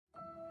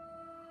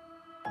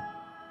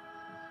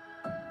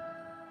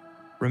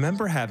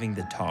Remember having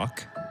the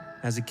talk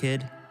as a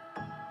kid?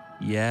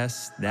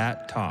 Yes,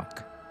 that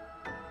talk.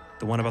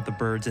 The one about the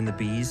birds and the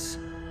bees.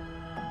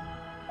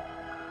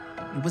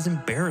 It was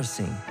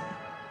embarrassing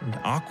and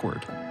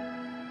awkward,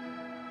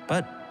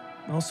 but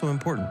also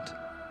important.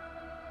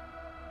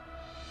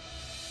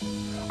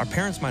 Our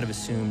parents might have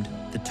assumed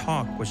the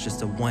talk was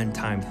just a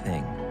one-time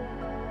thing.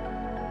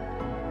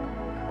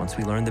 Once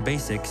we learned the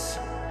basics,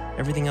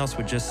 everything else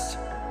would just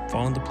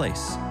fall into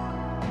place.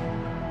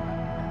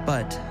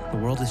 But the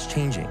world is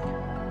changing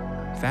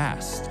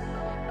fast,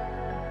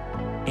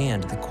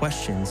 and the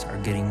questions are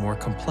getting more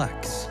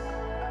complex.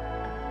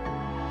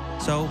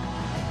 So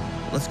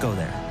let's go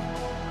there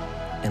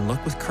and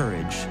look with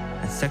courage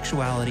at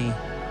sexuality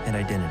and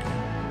identity.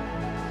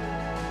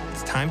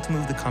 It's time to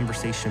move the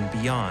conversation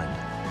beyond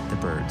the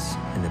birds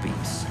and the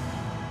bees.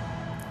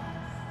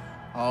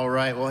 All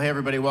right, well, hey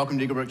everybody, welcome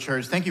to Eagle Brook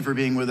Church. Thank you for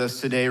being with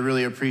us today.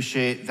 Really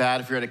appreciate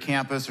that. If you're at a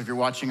campus or if you're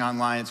watching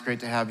online, it's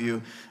great to have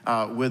you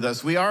with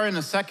us. We are in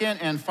the second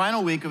and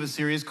final week of a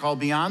series called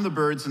Beyond the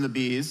Birds and the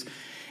Bees.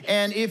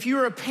 And if you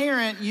were a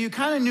parent, you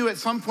kind of knew at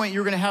some point you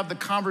were gonna have the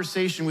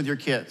conversation with your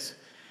kids.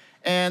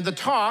 And the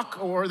talk,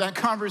 or that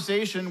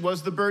conversation,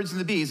 was the birds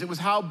and the bees. It was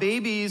how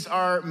babies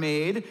are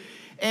made.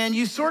 And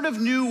you sort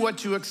of knew what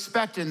to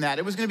expect in that.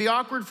 It was gonna be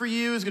awkward for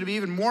you, it was gonna be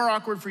even more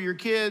awkward for your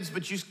kids,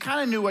 but you kind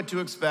of knew what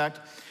to expect.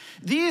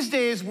 These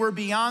days, we're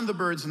beyond the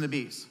birds and the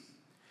bees.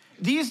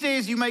 These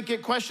days, you might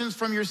get questions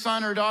from your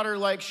son or daughter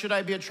like, should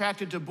I be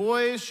attracted to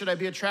boys? Should I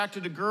be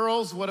attracted to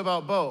girls? What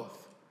about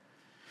both?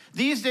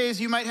 These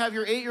days, you might have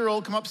your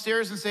 8-year-old come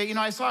upstairs and say,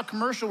 I saw a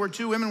commercial where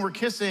 2 women were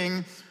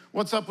kissing.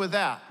 What's up with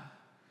that?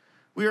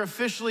 We are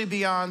officially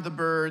beyond the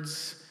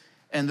birds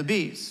and the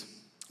bees.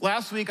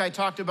 Last week, I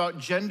talked about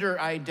gender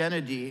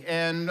identity,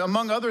 and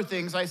among other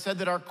things, I said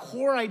that our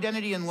core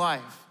identity in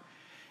life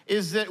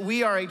is that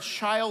we are a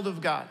child of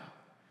God,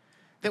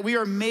 that we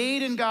are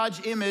made in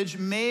God's image,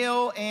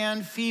 male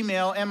and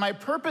female, and my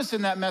purpose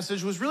in that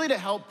message was really to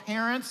help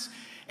parents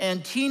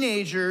and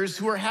teenagers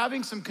who are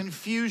having some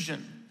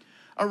confusion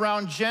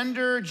around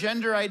gender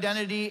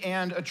identity,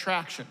 and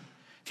attraction.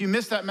 If you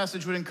missed that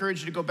message, I would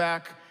encourage you to go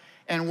back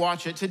and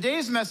watch it.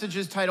 Today's message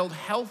is titled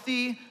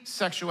Healthy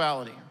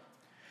Sexuality.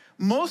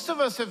 Most of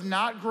us have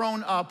not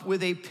grown up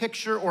with a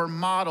picture or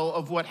model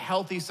of what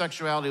healthy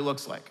sexuality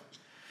looks like.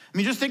 I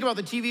mean, just think about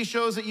the TV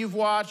shows that you've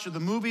watched or the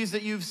movies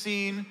that you've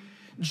seen.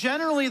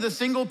 Generally, the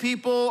single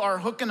people are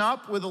hooking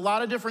up with a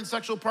lot of different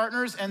sexual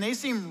partners, and they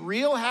seem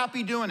real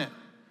happy doing it.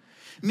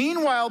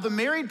 Meanwhile, the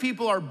married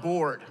people are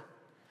bored.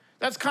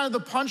 That's kind of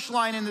the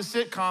punchline in the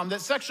sitcom,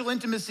 that sexual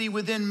intimacy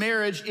within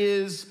marriage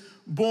is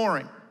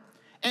boring.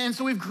 And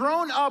so we've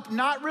grown up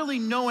not really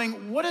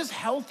knowing, what does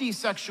healthy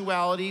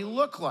sexuality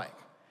look like?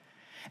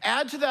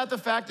 Add to that the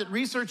fact that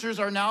researchers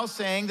are now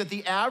saying that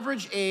the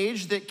average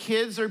age that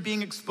kids are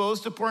being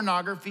exposed to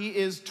pornography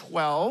is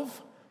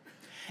 12.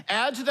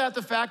 Add to that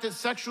the fact that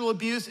sexual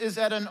abuse is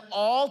at an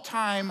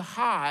all-time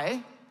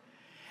high.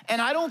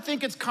 And I don't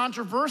think it's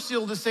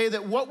controversial to say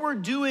that what we're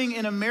doing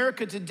in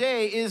America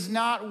today is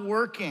not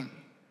working.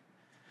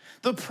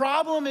 The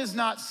problem is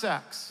not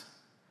sex.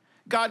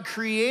 God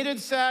created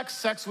sex.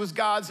 Sex was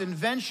God's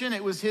invention.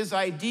 It was his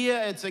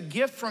idea. It's a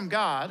gift from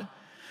God.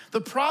 The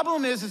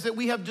problem is that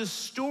we have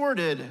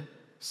distorted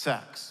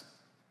sex.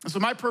 And so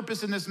my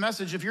purpose in this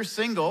message, if you're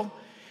single,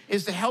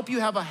 is to help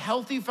you have a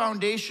healthy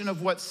foundation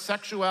of what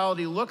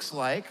sexuality looks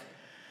like.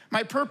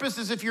 My purpose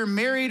is, if you're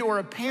married or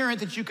a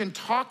parent, that you can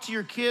talk to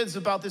your kids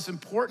about this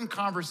important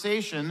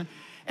conversation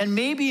and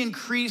maybe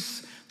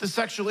increase the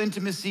sexual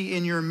intimacy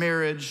in your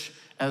marriage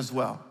as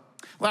well.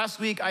 Last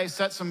week, I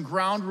set some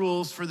ground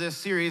rules for this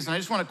series, and I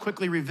just want to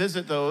quickly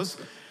revisit those.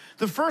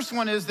 The first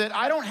one is that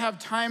I don't have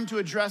time to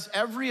address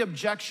every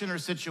objection or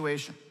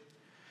situation.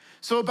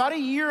 So about a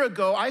year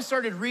ago, I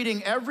started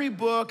reading every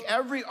book,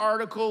 every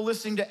article,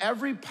 listening to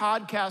every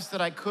podcast that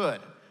I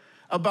could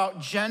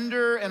about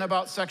gender and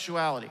about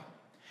sexuality.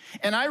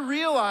 And I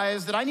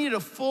realized that I needed a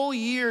full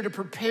year to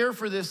prepare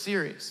for this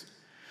series.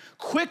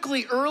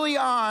 Quickly, early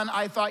on,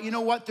 I thought,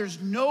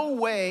 there's no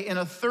way in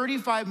a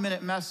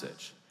 35-minute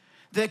message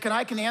that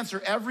I can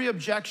answer every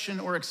objection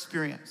or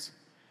experience.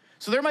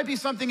 So there might be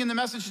something in the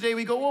message today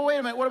we go, well, wait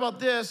a minute, what about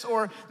this?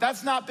 Or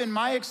that's not been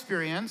my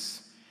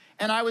experience.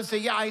 And I would say,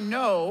 yeah, I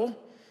know,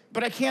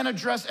 but I can't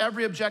address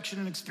every objection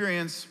and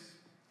experience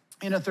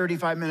in a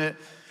 35-minute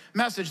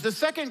message. The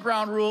second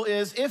ground rule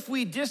is, if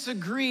we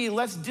disagree,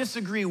 let's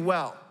disagree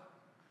well.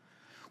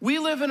 We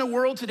live in a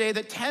world today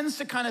that tends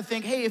to kind of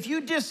think, hey, if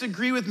you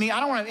disagree with me, I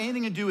don't want to have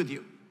anything to do with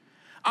you.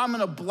 I'm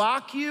gonna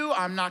block you,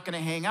 I'm not gonna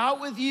hang out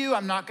with you,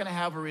 I'm not gonna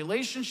have a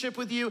relationship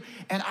with you,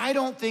 and I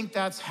don't think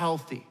that's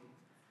healthy.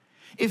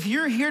 If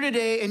you're here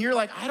today and you're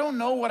like, I don't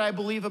know what I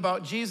believe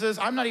about Jesus,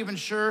 I'm not even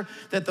sure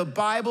that the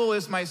Bible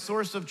is my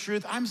source of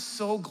truth, I'm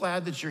so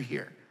glad that you're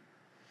here.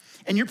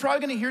 And you're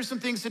probably gonna hear some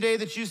things today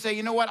that you say,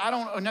 I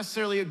don't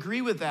necessarily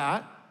agree with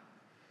that,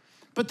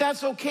 but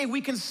that's okay.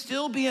 We can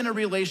still be in a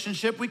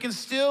relationship, we can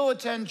still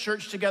attend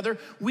church together,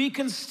 we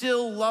can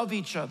still love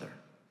each other.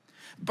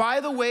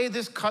 By the way,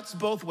 this cuts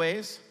both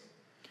ways.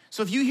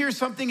 So if you hear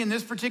something in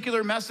this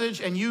particular message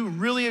and you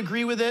really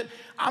agree with it,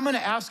 I'm gonna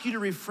ask you to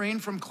refrain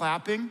from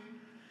clapping,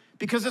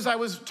 because as I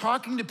was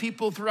talking to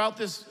people throughout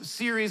this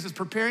series, as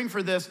preparing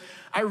for this,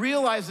 I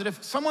realized that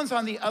if someone's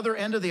on the other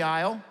end of the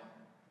aisle,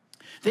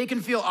 they can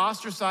feel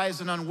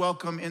ostracized and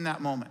unwelcome in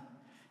that moment.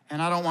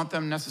 And I don't want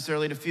them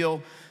necessarily to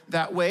feel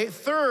that way.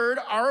 Third,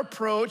 our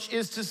approach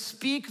is to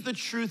speak the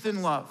truth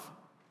in love.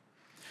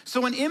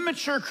 So an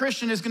immature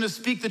Christian is gonna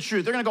speak the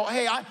truth. They're gonna go,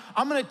 hey,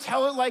 I'm gonna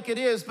tell it like it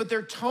is, but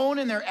their tone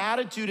and their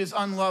attitude is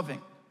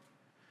unloving.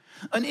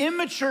 An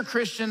immature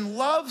Christian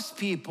loves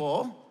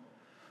people,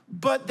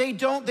 but they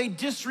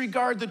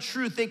disregard the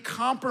truth. They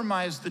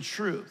compromise the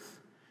truth.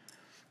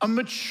 A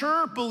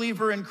mature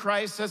believer in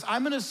Christ says,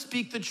 I'm gonna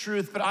speak the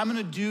truth, but I'm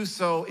gonna do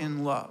so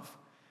in love.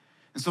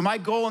 And so my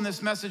goal in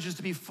this message is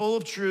to be full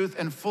of truth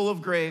and full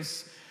of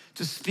grace,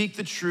 to speak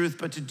the truth,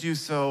 but to do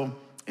so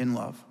in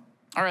love.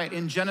 All right,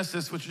 in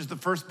Genesis, which is the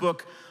first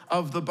book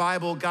of the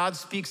Bible, God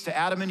speaks to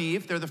Adam and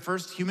Eve. They're the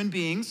first human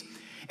beings.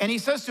 And he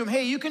says to them,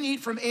 hey, you can eat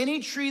from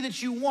any tree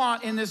that you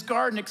want in this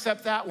garden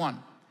except that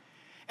one.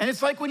 And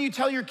it's like when you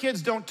tell your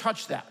kids, don't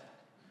touch that.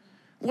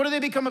 What do they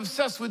become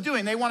obsessed with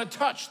doing? They want to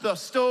touch the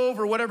stove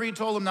or whatever you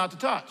told them not to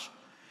touch.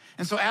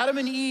 And so Adam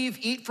and Eve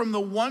eat from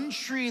the one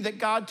tree that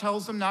God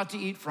tells them not to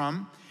eat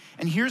from.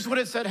 And here's what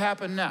it said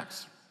happened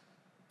next.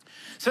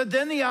 It said,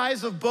 then the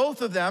eyes of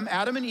both of them,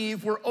 Adam and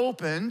Eve, were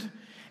opened,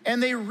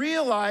 and they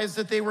realized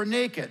that they were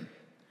naked.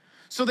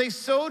 So they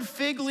sewed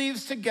fig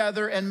leaves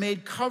together and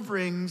made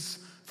coverings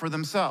for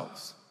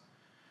themselves.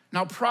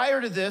 Now,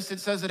 prior to this, it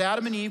says that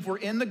Adam and Eve were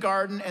in the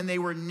garden and they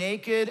were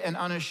naked and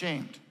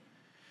unashamed.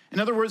 In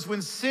other words,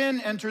 when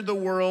sin entered the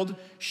world,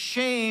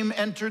 shame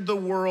entered the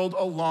world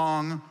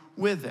along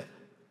with it.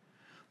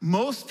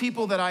 Most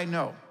people that I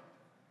know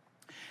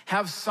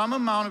have some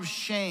amount of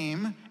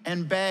shame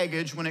and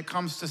baggage when it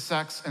comes to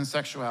sex and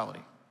sexuality.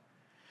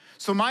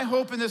 So my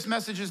hope in this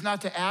message is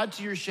not to add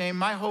to your shame.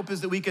 My hope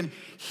is that we can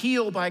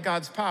heal by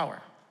God's power.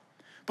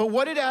 But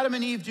what did Adam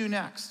and Eve do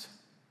next?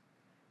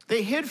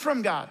 They hid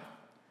from God.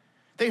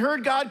 They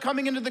heard God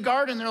coming into the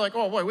garden. They're like,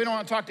 oh boy, we don't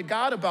want to talk to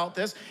God about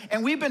this.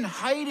 And we've been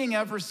hiding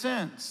ever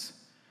since.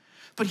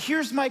 But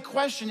here's my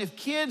question. If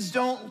kids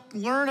don't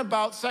learn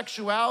about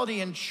sexuality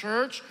in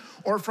church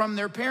or from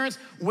their parents,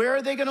 where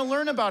are they going to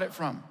learn about it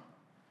from?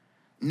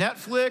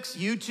 Netflix,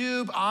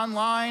 YouTube,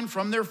 online,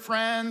 from their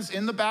friends,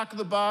 in the back of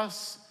the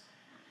bus.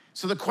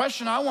 So the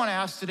question I want to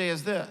ask today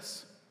is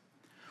this.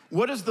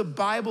 What does the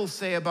Bible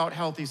say about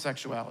healthy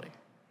sexuality?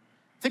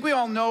 I think we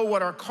all know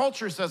what our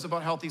culture says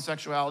about healthy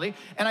sexuality,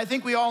 and I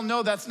think we all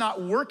know that's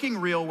not working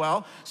real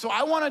well, so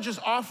I want to just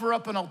offer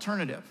up an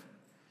alternative.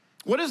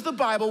 What does the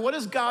Bible, what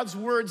does God's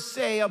word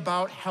say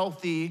about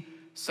healthy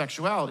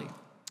sexuality?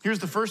 Here's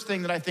the first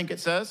thing that I think it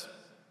says.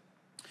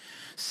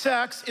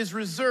 Sex is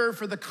reserved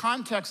for the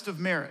context of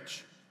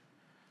marriage.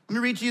 Let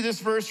me read to you this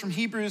verse from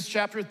Hebrews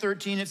chapter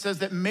 13. It says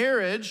that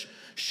marriage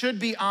should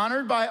be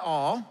honored by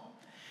all,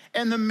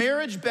 and the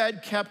marriage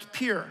bed kept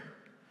pure.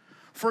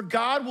 For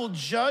God will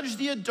judge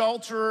the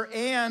adulterer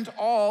and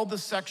all the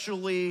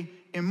sexually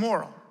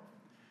immoral.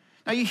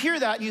 Now you hear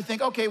that and you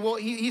think, okay, well,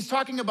 he's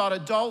talking about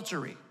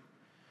adultery.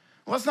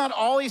 Well, that's not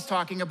all he's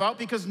talking about,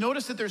 because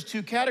notice that there's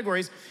two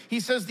categories. He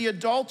says the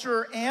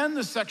adulterer and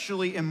the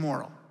sexually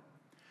immoral.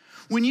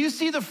 When you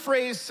see the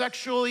phrase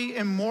sexually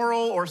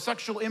immoral or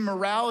sexual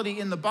immorality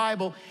in the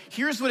Bible,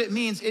 here's what it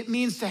means. It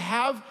means to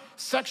have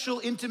sexual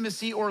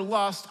intimacy or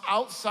lust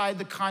outside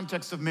the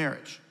context of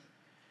marriage.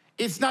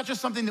 It's not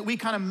just something that we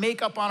kind of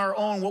make up on our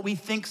own, what we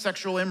think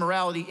sexual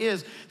immorality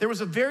is. There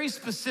was a very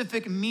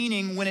specific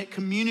meaning when it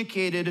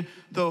communicated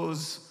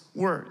those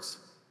words.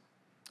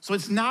 So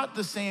it's not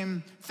the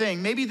same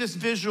thing. Maybe this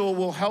visual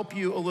will help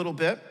you a little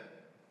bit.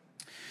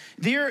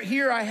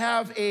 Here I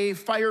have a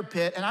fire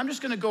pit, and I'm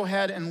just gonna go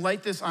ahead and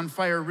light this on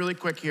fire really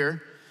quick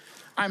here.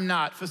 I'm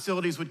not.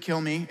 Facilities would kill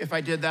me if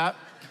I did that.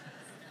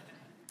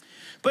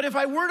 But if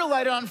I were to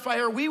light it on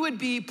fire, we would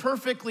be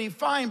perfectly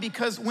fine,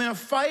 because when a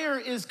fire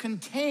is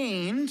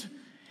contained,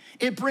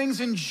 it brings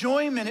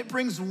enjoyment, it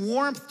brings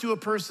warmth to a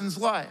person's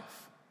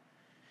life.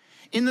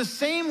 In the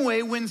same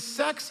way, when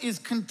sex is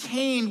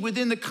contained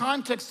within the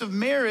context of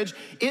marriage,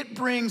 it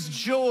brings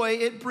joy,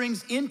 it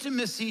brings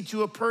intimacy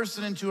to a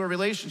person and to a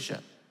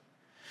relationship.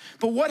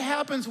 But what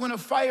happens when a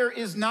fire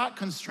is not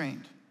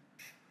constrained?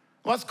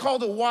 Well, that's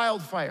called a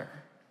wildfire.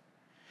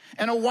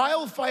 And a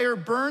wildfire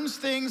burns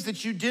things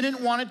that you didn't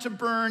want it to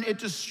burn. It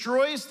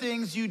destroys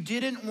things you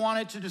didn't want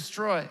it to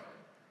destroy.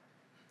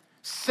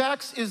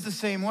 Sex is the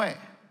same way.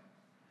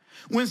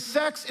 When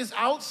sex is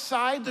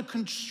outside the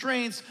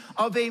constraints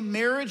of a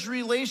marriage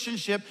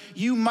relationship,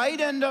 you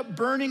might end up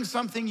burning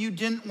something you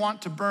didn't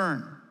want to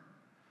burn,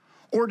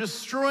 or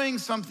destroying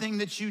something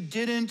that you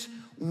didn't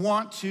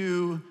want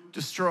to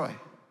destroy.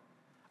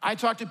 I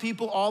talk to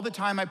people all the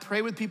time, I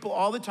pray with people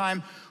all the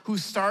time who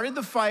started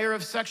the fire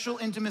of sexual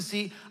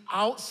intimacy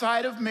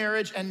outside of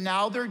marriage, and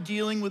now they're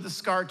dealing with the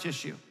scar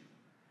tissue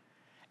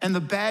and the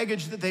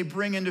baggage that they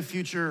bring into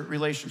future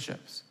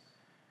relationships.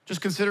 Just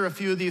consider a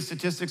few of these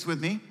statistics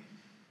with me.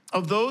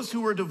 Of those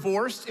who were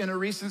divorced in a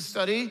recent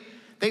study,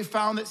 they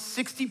found that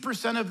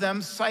 60% of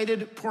them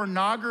cited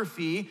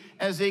pornography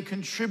as a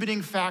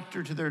contributing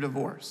factor to their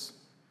divorce.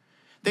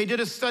 They did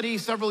a study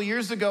several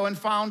years ago and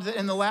found that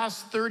in the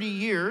last 30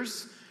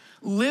 years,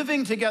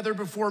 living together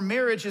before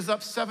marriage is up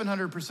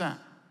 700%.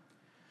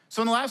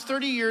 So in the last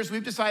 30 years,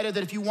 we've decided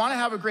that if you want to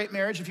have a great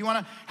marriage, if you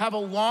want to have a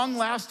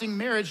long-lasting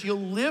marriage, you'll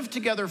live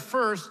together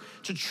first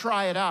to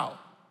try it out.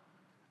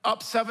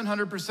 Up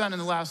 700% in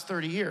the last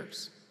 30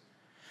 years.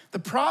 The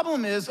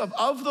problem is,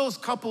 of those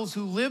couples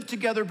who lived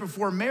together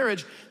before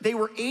marriage, they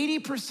were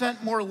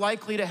 80% more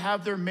likely to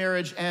have their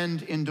marriage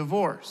end in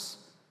divorce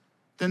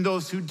than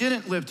those who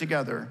didn't live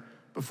together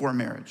before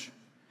marriage.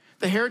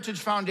 The Heritage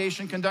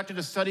Foundation conducted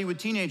a study with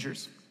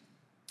teenagers,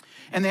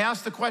 and they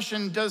asked the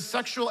question, does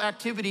sexual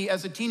activity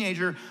as a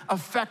teenager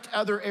affect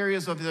other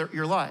areas of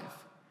your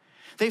life?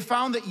 They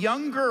found that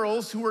young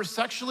girls who were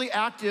sexually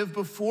active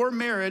before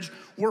marriage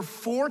were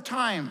 4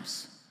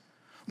 times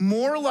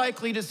more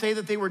likely to say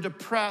that they were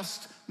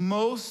depressed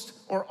most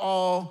or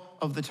all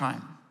of the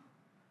time.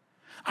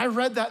 I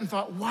read that and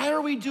thought, why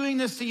are we doing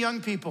this to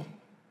young people?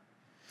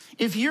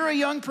 If you're a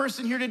young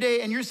person here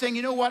today and you're saying,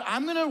 you know what,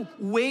 I'm gonna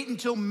wait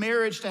until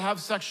marriage to have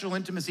sexual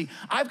intimacy.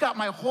 I've got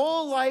my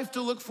whole life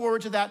to look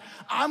forward to that.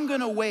 I'm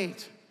gonna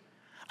wait.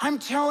 I'm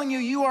telling you,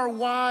 you are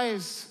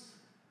wise.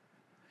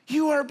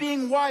 You are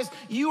being wise.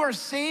 You are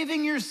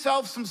saving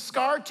yourself some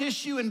scar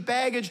tissue and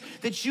baggage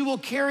that you will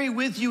carry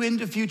with you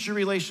into future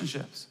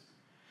relationships.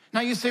 Now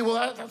you say,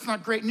 well, that's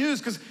not great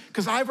news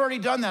because I've already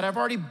done that. I've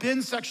already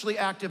been sexually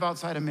active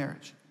outside of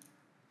marriage.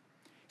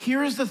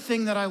 Here is the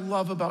thing that I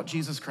love about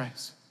Jesus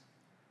Christ.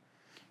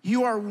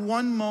 You are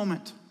one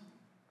moment.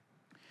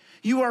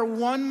 You are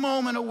one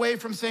moment away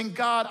from saying,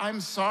 God,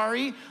 I'm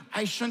sorry.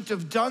 I shouldn't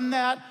have done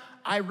that.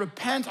 I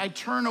repent. I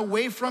turn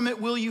away from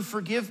it. Will you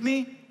forgive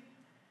me?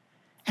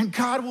 And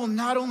God will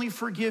not only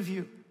forgive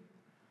you,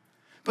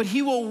 but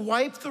he will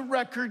wipe the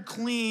record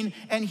clean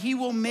and he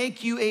will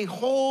make you a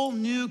whole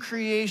new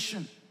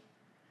creation.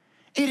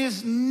 It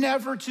is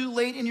never too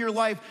late in your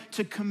life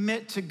to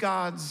commit to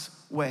God's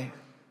way.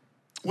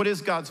 What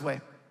is God's way?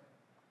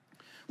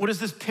 What is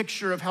this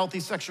picture of healthy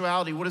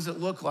sexuality? What does it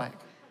look like?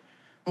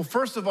 Well,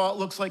 first of all, it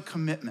looks like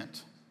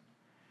commitment.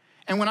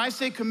 And when I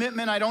say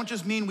commitment, I don't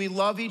just mean we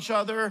love each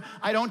other.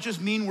 I don't just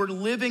mean we're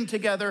living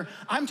together.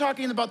 I'm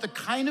talking about the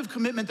kind of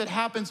commitment that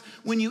happens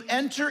when you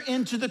enter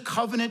into the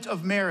covenant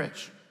of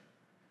marriage.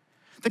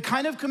 The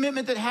kind of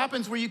commitment that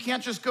happens where you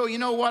can't just go, you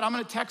know what, I'm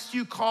gonna text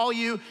you, call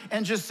you,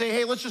 and just say,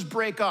 hey, let's just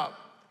break up.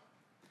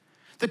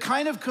 The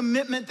kind of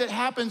commitment that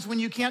happens when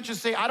you can't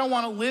just say, I don't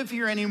wanna live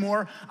here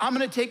anymore. I'm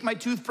gonna take my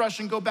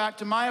toothbrush and go back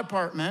to my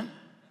apartment.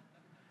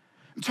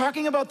 I'm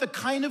talking about the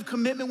kind of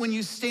commitment when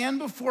you stand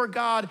before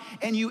God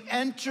and you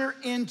enter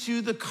into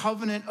the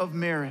covenant of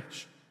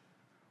marriage.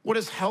 What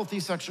does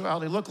healthy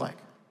sexuality look like?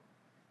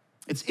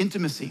 It's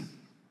intimacy.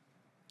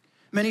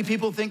 Many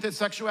people think that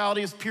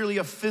sexuality is purely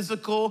a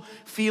physical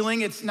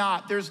feeling. It's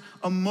not. There's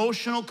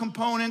emotional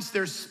components,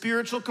 there's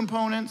spiritual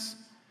components.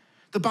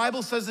 The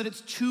Bible says that it's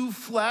 2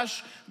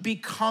 flesh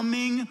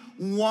becoming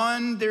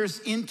one. There's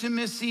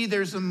intimacy,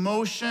 there's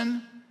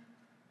emotion.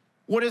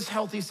 What is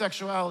healthy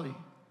sexuality?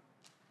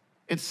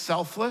 It's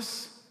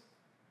selfless.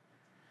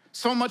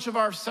 So much of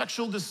our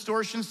sexual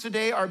distortions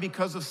today are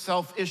because of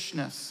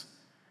selfishness.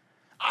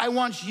 I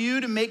want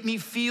you to make me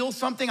feel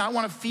something. I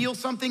want to feel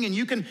something, and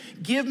you can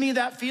give me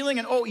that feeling,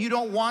 and oh, you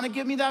don't want to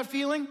give me that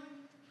feeling?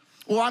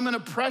 Well, I'm gonna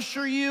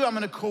pressure you, I'm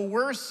gonna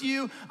coerce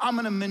you, I'm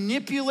gonna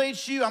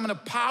manipulate you, I'm gonna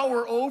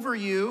power over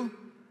you,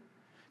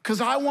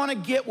 because I wanna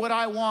get what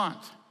I want.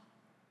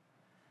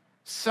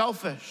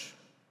 Selfish.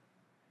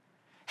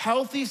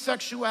 Healthy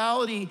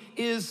sexuality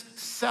is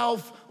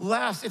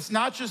selfless. It's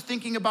not just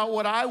thinking about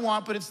what I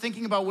want, but it's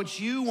thinking about what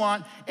you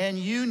want and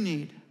you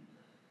need.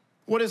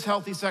 What is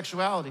healthy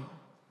sexuality?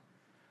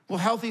 Well,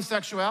 healthy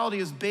sexuality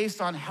is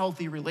based on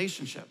healthy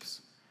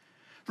relationships.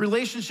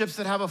 Relationships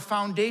that have a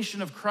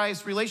foundation of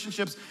Christ,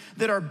 relationships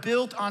that are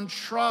built on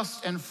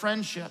trust and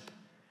friendship.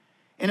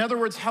 In other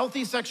words,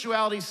 healthy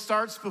sexuality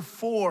starts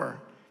before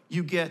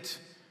you get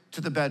to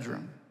the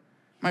bedroom.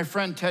 My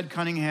friend Ted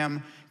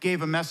Cunningham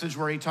gave a message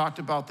where he talked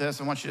about this.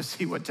 I want you to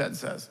see what Ted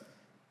says.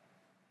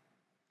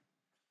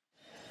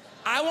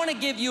 I want to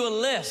give you a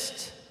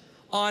list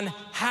on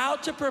how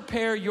to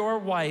prepare your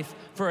wife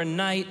for a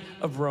night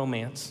of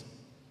romance.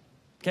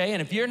 Okay,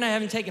 and if you're not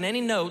having taken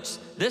any notes,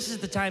 this is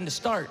the time to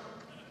start.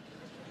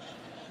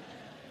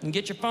 And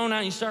get your phone out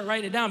and you start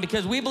writing it down,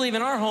 because we believe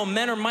in our home,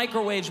 men are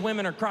microwaves,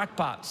 women are crock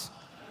pots.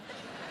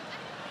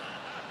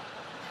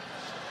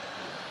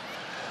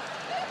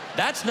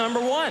 That's number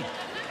 1.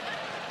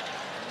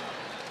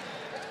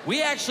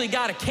 We actually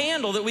got a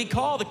candle that we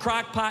call the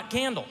crock pot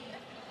candle.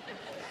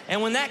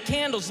 And when that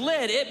candle's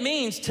lit, it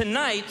means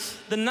tonight's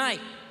the night.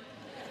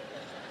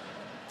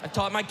 I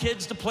taught my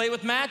kids to play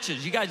with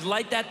matches. You guys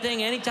light that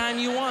thing anytime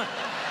you want.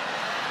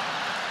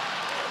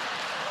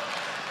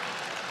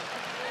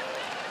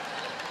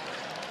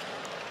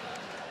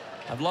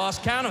 I've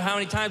lost count of how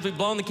many times we've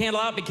blown the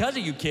candle out because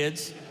of you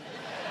kids.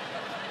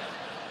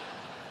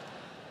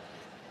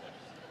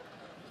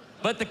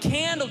 But the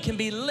candle can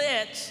be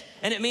lit,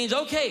 and it means,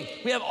 okay,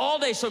 we have all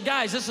day. So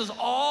guys, this is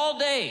all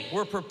day.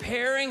 We're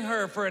preparing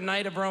her for a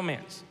night of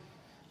romance.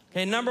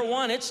 Okay, number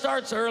one, it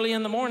starts early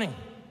in the morning.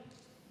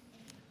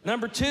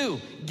 Number two,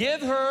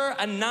 give her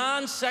a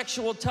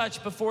non-sexual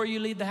touch before you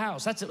leave the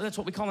house. That's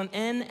what we call an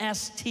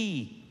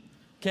NST,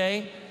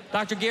 okay?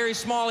 Dr. Gary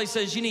Smalley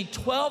says you need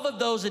 12 of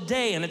those a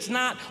day, and it's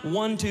not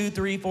 1, 2,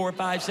 3, 4,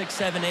 5, 6,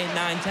 7, 8,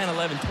 9, 10,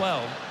 11,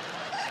 12.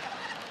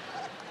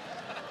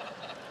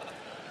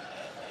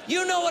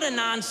 You know what a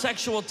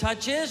non-sexual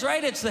touch is,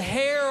 right? It's the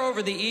hair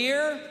over the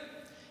ear.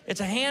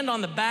 It's a hand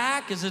on the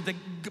back. Is it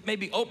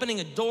maybe opening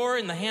a door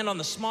and the hand on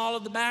the small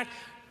of the back?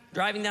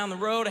 Driving down the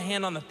road, a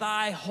hand on the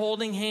thigh,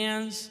 holding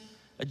hands,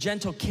 a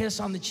gentle kiss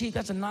on the cheek.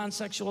 That's a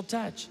non-sexual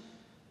touch.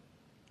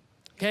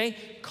 Okay?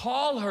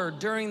 Call her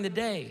during the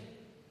day.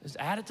 Just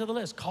add it to the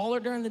list. Call her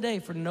during the day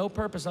for no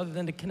purpose other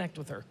than to connect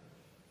with her.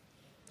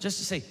 Just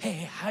to say,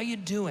 hey, how you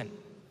doing?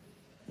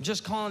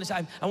 Just calling to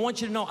say, I want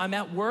you to know I'm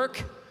at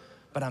work,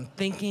 but I'm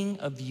thinking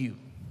of you.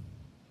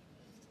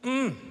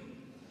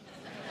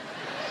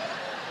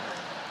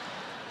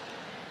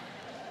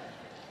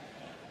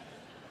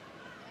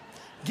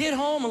 Get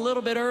home a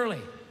little bit early.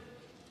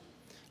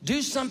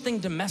 Do something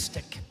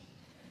domestic.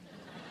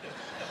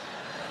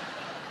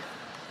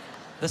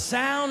 The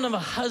sound of a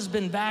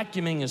husband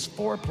vacuuming is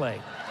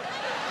foreplay.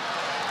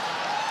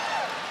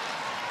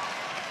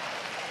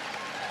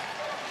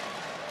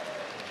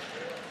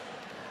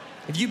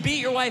 If you beat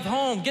your wife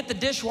home, get the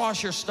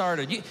dishwasher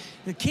started.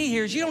 The key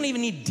here is you don't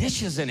even need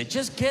dishes in it.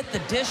 Just get the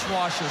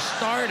dishwasher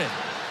started.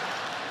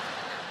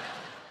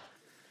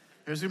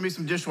 There's gonna be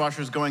some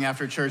dishwashers going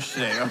after church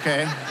today,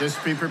 okay?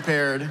 Just be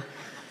prepared.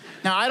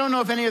 Now, I don't know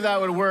if any of that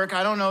would work.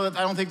 I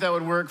don't think that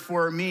would work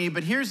for me,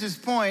 but here's his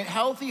point.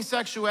 Healthy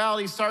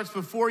sexuality starts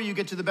before you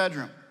get to the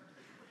bedroom.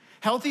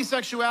 Healthy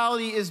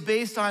sexuality is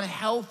based on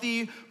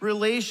healthy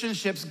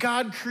relationships.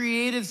 God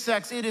created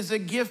sex. It is a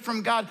gift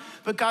from God,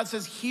 but God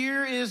says,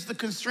 here is the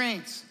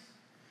constraints.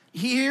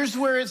 Here's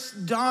where it's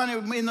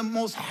done in the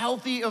most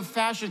healthy of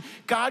fashion.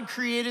 God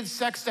created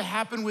sex to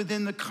happen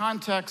within the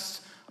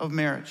context of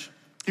marriage.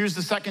 Here's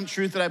the second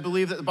truth that I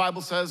believe that the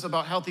Bible says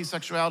about healthy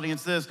sexuality.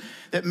 It's this,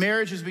 that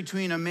marriage is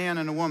between a man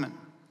and a woman.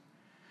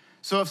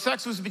 So if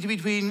sex was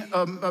between,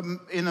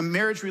 in a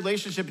marriage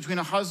relationship between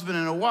a husband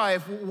and a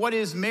wife, what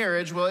is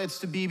marriage? Well, it's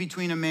to be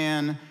between a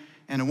man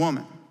and a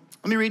woman.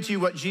 Let me read to you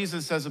what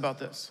Jesus says about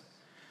this.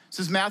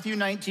 This is Matthew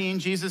 19.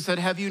 Jesus said,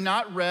 have you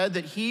not read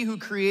that he who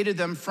created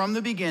them from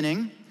the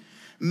beginning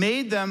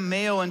made them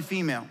male and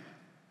female?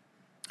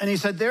 And he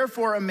said,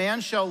 therefore, a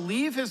man shall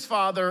leave his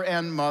father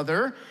and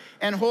mother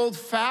and hold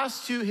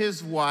fast to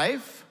his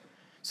wife,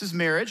 this is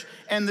marriage,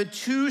 and the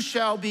two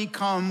shall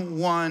become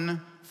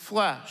one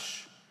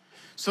flesh.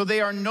 So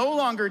they are no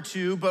longer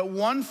two, but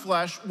one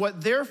flesh.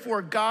 What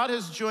therefore God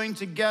has joined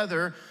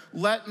together,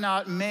 let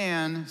not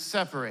man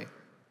separate.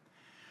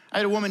 I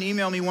had a woman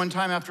email me one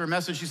time after a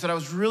message. She said, I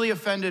was really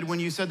offended when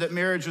you said that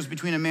marriage was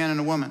between a man and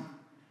a woman.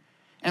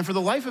 And for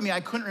the life of me, I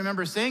couldn't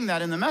remember saying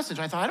that in the message.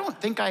 I thought, I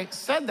don't think I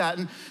said that.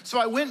 And so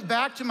I went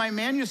back to my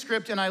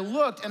manuscript and I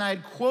looked and I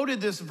had quoted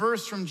this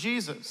verse from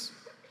Jesus.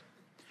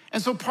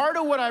 And so part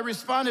of what I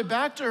responded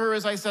back to her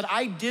is I said,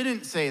 I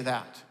didn't say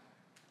that.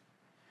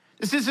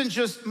 This isn't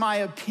just my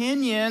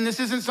opinion. This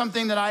isn't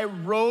something that I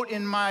wrote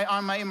in my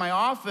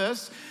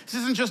office. This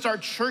isn't just our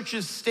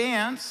church's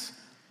stance.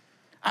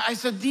 I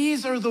said,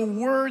 these are the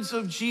words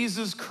of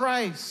Jesus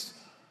Christ.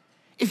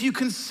 If you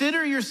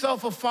consider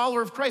yourself a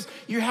follower of Christ,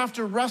 you have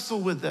to wrestle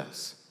with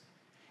this.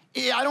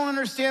 I don't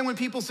understand when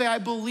people say, I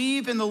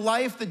believe in the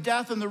life, the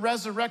death, and the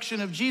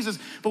resurrection of Jesus,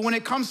 but when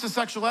it comes to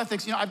sexual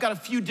ethics, I've got a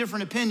few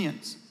different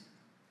opinions.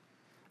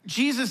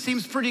 Jesus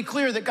seems pretty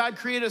clear that God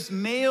created us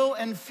male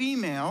and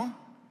female,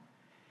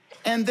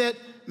 and that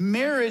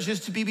marriage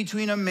is to be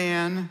between a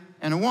man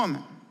and a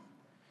woman.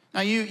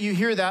 Now, you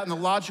hear that, and the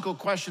logical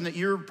question that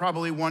you're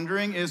probably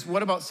wondering is,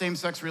 what about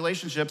same-sex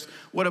relationships?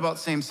 What about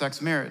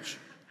same-sex marriage?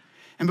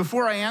 And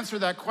before I answer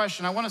that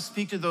question, I want to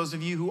speak to those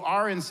of you who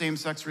are in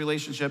same-sex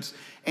relationships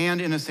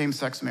and in a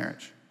same-sex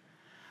marriage.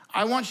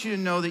 I want you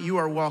to know that you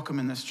are welcome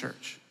in this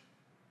church.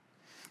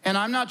 And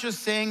I'm not just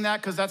saying that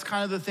because that's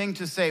kind of the thing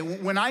to say.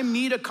 When I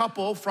meet a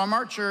couple from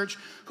our church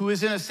who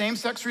is in a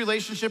same-sex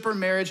relationship or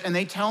marriage and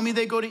they tell me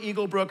they go to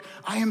Eagle Brook,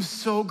 I am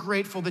so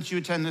grateful that you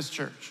attend this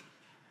church.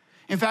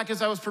 In fact,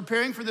 as I was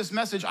preparing for this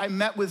message, I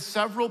met with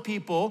several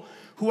people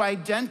who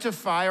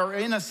identify or are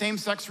in a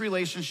same-sex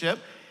relationship.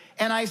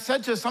 And I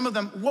said to some of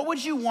them, what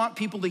would you want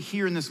people to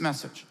hear in this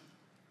message?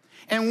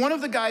 And one of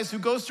the guys who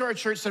goes to our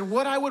church said,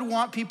 what I would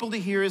want people to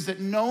hear is that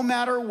no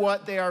matter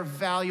what, they are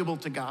valuable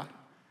to God.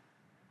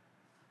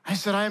 I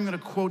said, I am going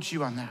to quote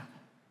you on that.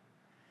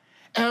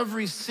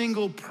 Every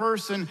single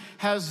person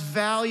has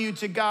value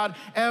to God.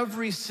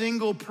 Every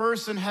single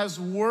person has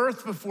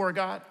worth before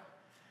God.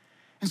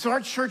 And so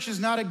our church is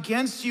not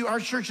against you. Our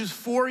church is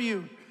for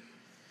you.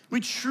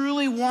 We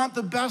truly want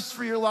the best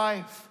for your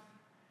life.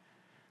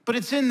 But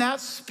it's in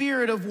that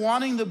spirit of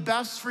wanting the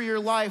best for your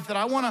life that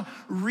I want to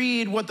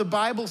read what the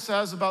Bible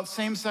says about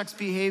same-sex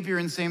behavior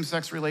and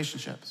same-sex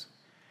relationships.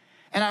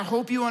 And I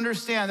hope you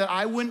understand that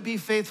I wouldn't be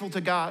faithful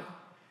to God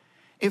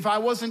if I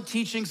wasn't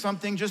teaching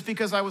something just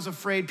because I was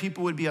afraid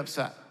people would be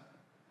upset.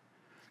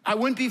 I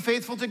wouldn't be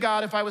faithful to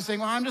God if I was saying,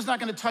 well, I'm just not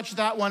gonna touch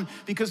that one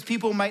because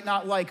people might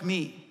not like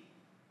me.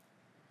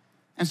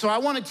 And so I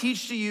wanna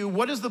teach to you,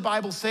 what does the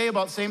Bible say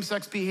about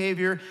same-sex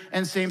behavior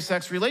and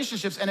same-sex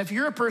relationships? And if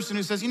you're a person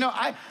who says,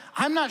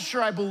 I'm not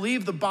sure I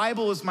believe the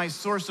Bible is my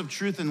source of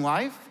truth in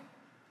life,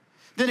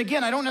 then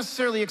again, I don't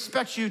necessarily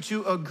expect you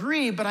to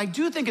agree, but I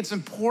do think it's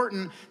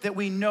important that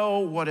we know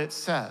what it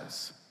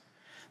says.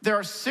 There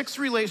are six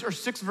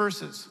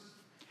verses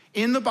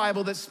in the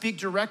Bible that speak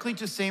directly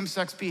to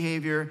same-sex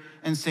behavior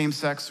and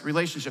same-sex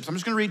relationships. I'm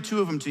just gonna read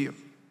two of them to you.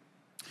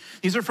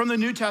 These are from the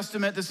New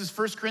Testament. This is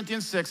 1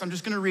 Corinthians 6. I'm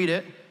just gonna read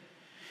it.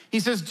 He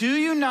says, do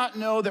you not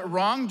know that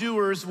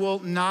wrongdoers will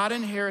not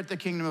inherit the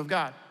kingdom of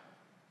God?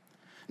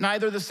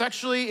 Neither the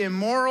sexually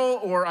immoral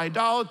or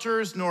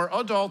idolaters, nor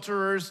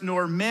adulterers,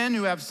 nor men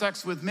who have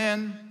sex with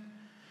men,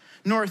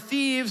 nor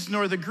thieves,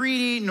 nor the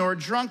greedy, nor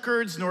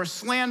drunkards, nor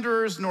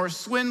slanderers, nor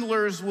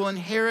swindlers will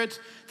inherit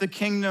the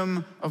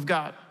kingdom of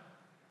God.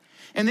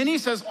 And then he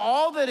says,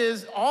 all that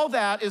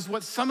is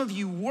what some of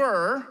you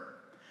were,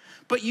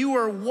 but you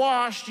were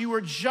washed, you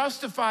were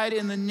justified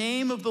in the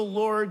name of the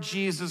Lord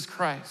Jesus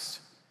Christ.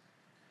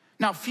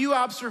 Now, few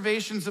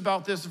observations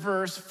about this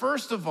verse.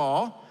 First of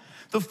all,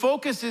 the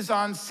focus is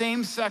on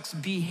same-sex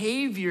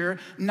behavior,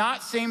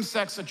 not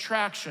same-sex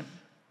attraction.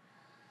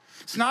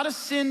 It's not a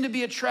sin to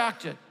be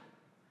attracted.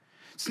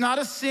 It's not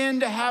a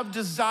sin to have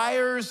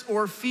desires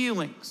or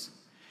feelings.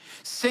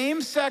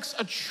 Same-sex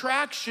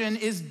attraction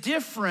is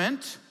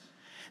different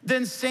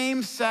than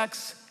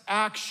same-sex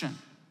action.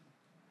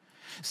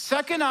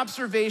 Second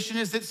observation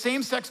is that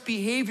same-sex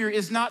behavior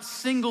is not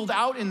singled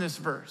out in this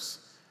verse.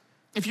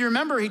 If you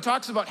remember, he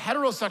talks about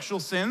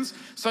heterosexual sins,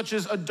 such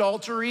as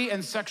adultery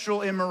and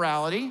sexual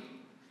immorality.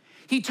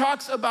 He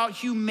talks about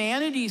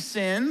humanity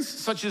sins,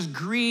 such as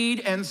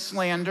greed and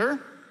slander.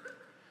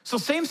 So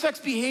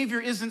same-sex behavior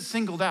isn't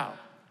singled out.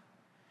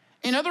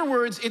 In other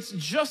words, it's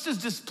just as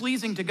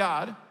displeasing to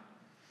God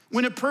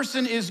when a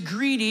person is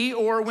greedy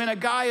or when a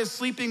guy is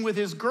sleeping with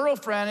his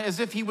girlfriend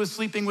as if he was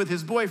sleeping with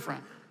his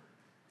boyfriend.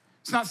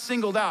 It's not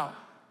singled out.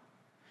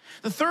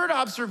 The third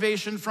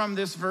observation from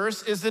this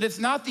verse is that it's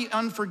not the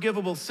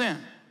unforgivable sin.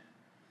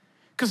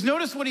 Because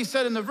notice what he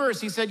said in the verse.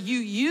 He said, you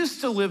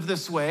used to live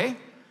this way,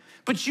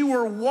 but you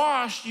were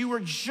washed, you were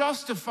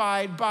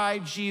justified by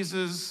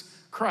Jesus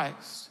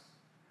Christ.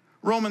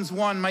 Romans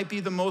 1 might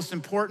be the most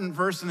important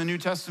verse in the New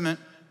Testament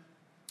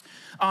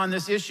on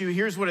this issue.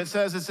 Here's what it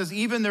says. It says,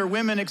 even their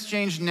women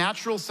exchanged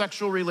natural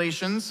sexual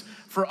relations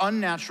for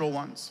unnatural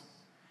ones.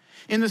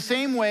 In the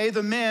same way,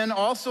 the men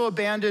also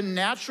abandoned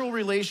natural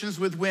relations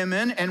with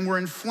women and were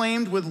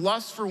inflamed with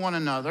lust for one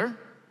another.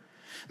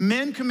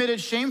 Men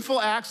committed shameful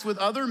acts with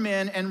other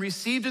men and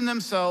received in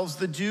themselves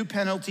the due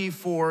penalty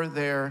for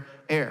their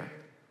error.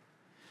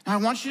 Now, I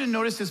want you to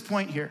notice his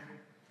point here.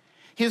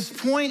 His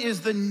point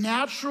is the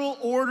natural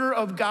order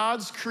of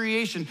God's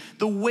creation,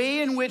 the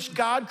way in which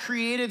God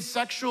created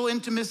sexual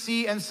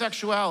intimacy and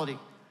sexuality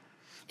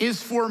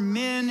is for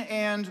men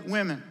and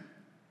women.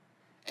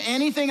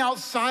 Anything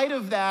outside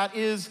of that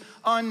is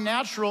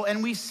unnatural,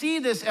 and we see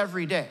this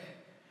every day.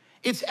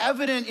 It's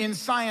evident in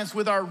science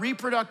with our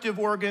reproductive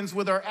organs,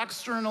 with our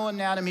external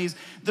anatomies.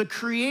 The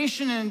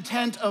creation and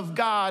intent of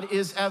God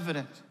is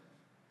evident.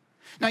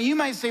 Now you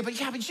might say, but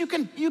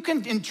you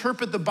can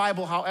interpret the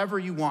Bible however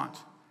you want.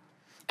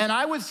 And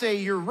I would say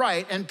you're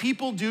right, and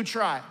people do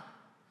try.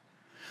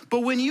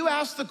 But when you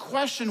ask the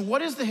question,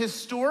 what is the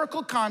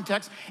historical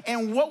context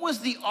and what was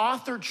the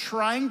author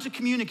trying to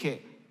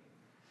communicate?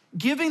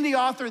 Giving the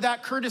author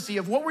that courtesy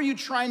of what were you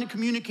trying to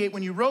communicate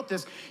when you wrote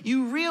this,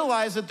 you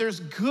realize that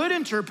there's good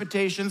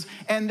interpretations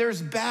and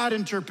there's bad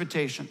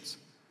interpretations.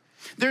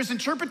 There's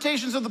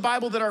interpretations of the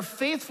Bible that are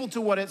faithful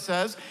to what it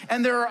says,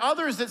 and there are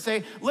others that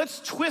say, let's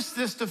twist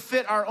this to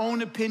fit our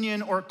own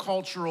opinion or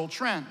cultural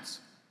trends.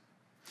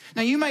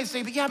 Now you might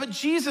say, but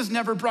Jesus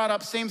never brought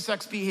up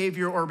same-sex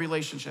behavior or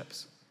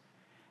relationships.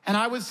 And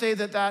I would say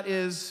that that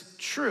is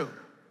true.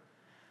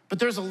 But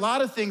there's a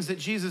lot of things that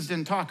Jesus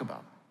didn't talk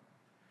about.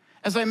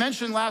 As I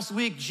mentioned last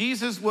week,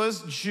 Jesus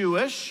was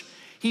Jewish.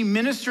 He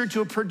ministered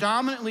to a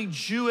predominantly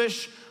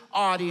Jewish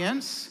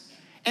audience.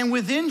 And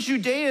within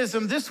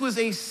Judaism, this was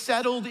a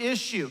settled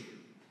issue.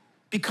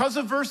 Because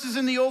of verses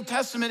in the Old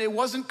Testament, it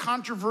wasn't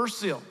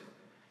controversial.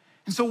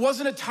 And so it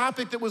wasn't a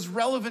topic that was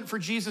relevant for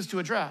Jesus to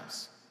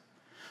address.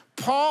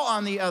 Paul,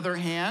 on the other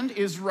hand,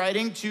 is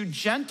writing to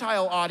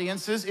Gentile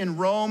audiences in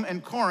Rome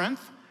and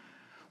Corinth,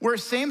 where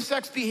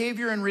same-sex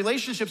behavior and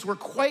relationships were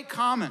quite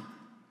common.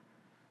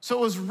 So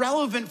it was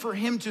relevant for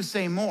him to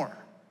say more.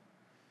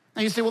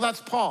 Now you say, well,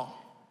 that's Paul.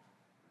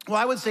 Well,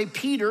 I would say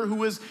Peter, who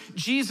was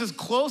Jesus'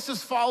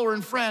 closest follower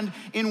and friend,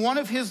 in one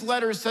of his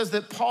letters says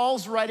that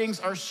Paul's writings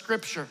are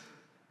scripture.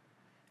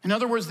 In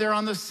other words, they're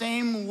on the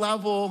same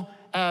level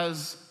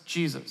as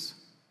Jesus.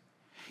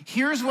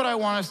 Here's what I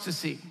want us to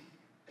see.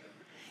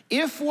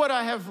 If what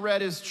I have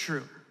read is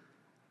true,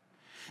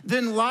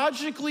 then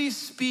logically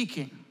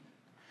speaking,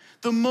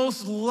 The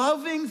most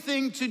loving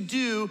thing to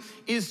do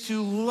is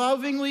to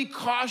lovingly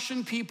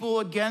caution people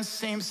against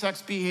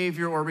same-sex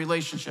behavior or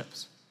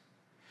relationships.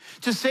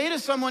 To say to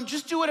someone,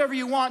 just do whatever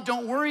you want,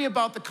 don't worry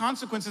about the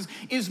consequences,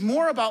 is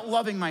more about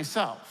loving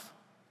myself.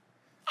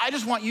 I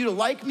just want you to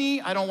like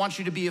me. I don't want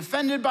you to be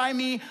offended by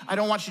me. I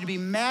don't want you to be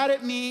mad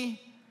at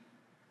me.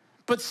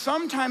 But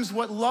sometimes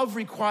what love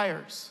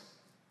requires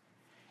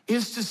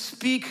is to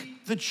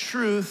speak the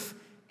truth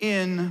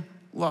in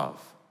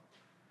love.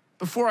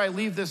 Before I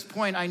leave this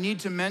point, I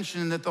need to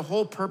mention that the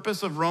whole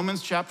purpose of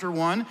Romans chapter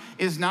 1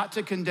 is not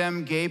to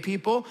condemn gay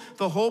people.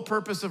 The whole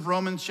purpose of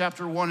Romans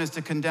chapter 1 is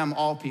to condemn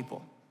all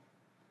people.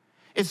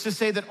 It's to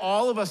say that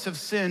all of us have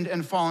sinned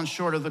and fallen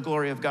short of the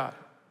glory of God.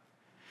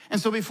 And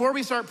so before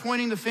we start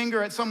pointing the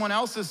finger at someone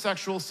else's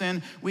sexual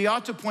sin, we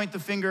ought to point the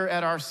finger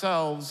at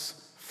ourselves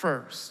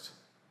first.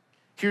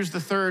 Here's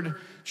the third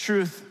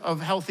truth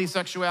of healthy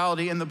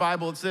sexuality in the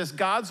Bible. It's this: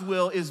 God's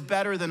will is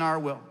better than our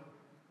will.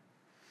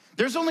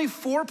 There's only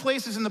 4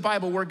 places in the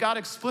Bible where God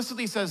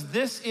explicitly says,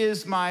 this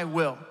is my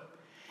will.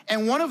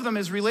 And one of them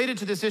is related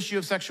to this issue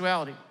of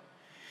sexuality.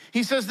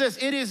 He says this: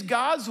 it is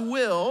God's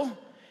will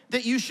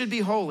that you should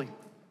be holy,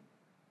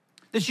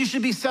 that you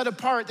should be set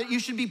apart, that you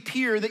should be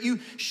pure, that you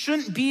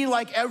shouldn't be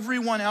like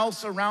everyone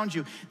else around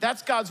you.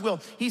 That's God's will.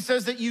 He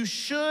says that you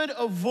should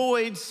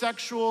avoid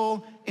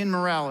sexual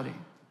immorality.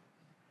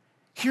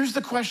 Here's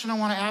the question I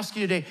want to ask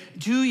you today.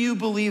 Do you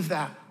believe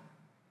that?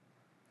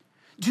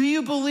 Do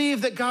you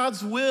believe that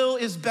God's will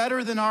is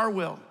better than our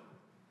will?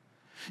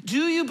 Do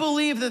you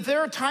believe that there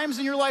are times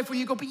in your life when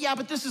you go,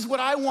 but this is what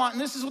I want,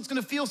 and this is what's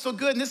gonna feel so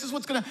good, and this is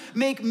what's gonna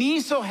make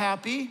me so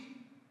happy?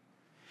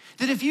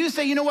 That if you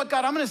say, you know what,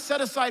 God, I'm gonna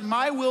set aside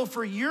my will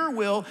for your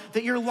will,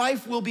 that your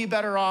life will be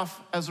better off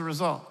as a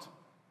result.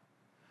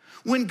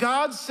 When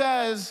God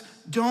says,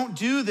 don't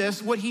do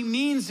this, what he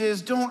means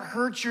is don't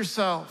hurt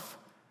yourself.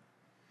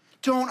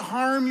 Don't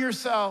harm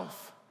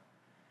yourself.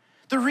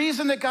 The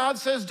reason that God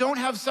says don't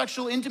have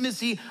sexual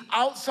intimacy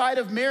outside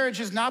of marriage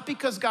is not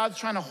because God's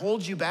trying to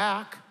hold you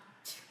back.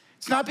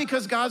 It's not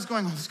because God's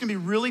going, this is gonna be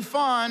really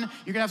fun.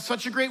 You're gonna have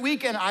such a great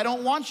weekend. I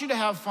don't want you to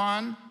have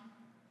fun.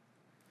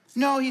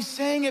 No, he's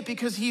saying it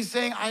because he's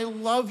saying, I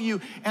love you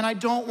and I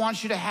don't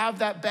want you to have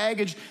that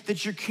baggage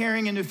that you're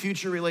carrying into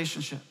future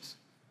relationships.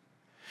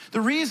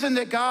 The reason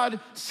that God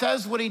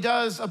says what he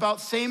does about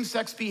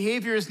same-sex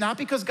behavior is not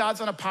because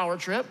God's on a power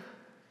trip.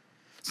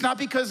 It's not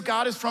because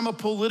God is from a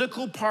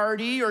political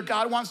party or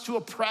God wants to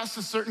oppress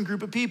a certain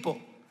group of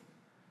people.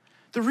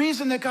 The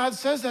reason that God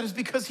says that is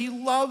because he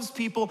loves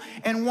people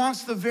and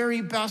wants the very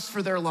best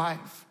for their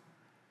life.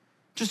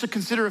 Just to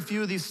consider a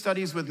few of these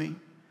studies with me.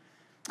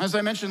 As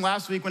I mentioned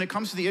last week, when it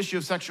comes to the issue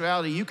of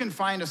sexuality, you can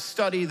find a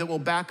study that will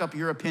back up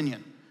your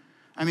opinion.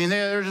 I mean,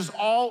 they're just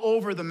all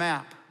over the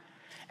map.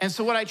 And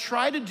so what I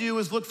try to do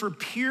is look for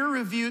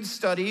peer-reviewed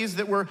studies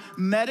that were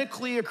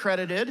medically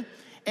accredited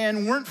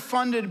and weren't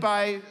funded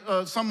by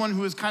someone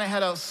who has kind of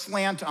had a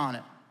slant on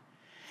it.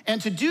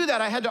 And to do that,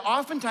 I had to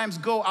oftentimes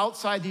go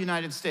outside the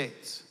United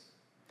States.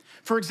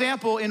 For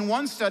example, in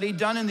one study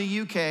done in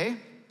the UK,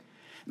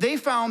 they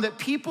found that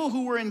people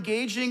who were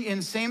engaging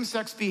in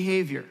same-sex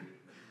behavior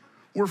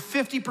were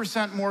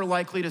 50% more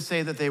likely to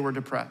say that they were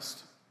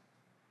depressed.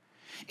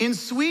 In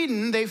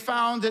Sweden, they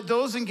found that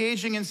those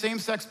engaging in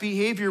same-sex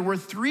behavior were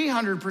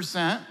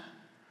 300%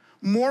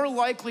 more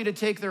likely to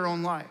take their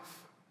own life.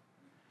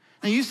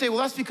 Now you say, well,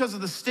 that's because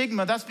of the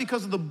stigma, that's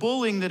because of the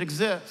bullying that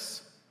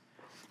exists.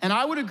 And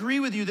I would agree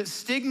with you that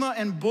stigma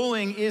and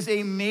bullying is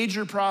a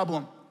major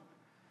problem.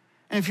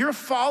 And if you're a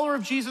follower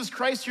of Jesus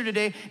Christ here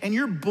today and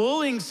you're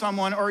bullying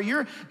someone or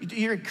you're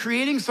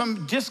creating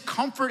some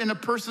discomfort in a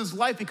person's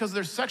life because of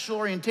their sexual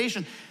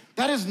orientation,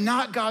 that is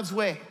not God's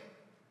way.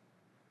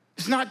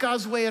 It's not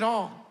God's way at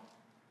all.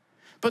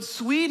 But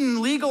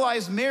Sweden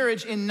legalized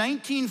marriage in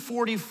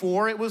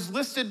 1944. It was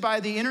listed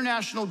by the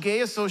International Gay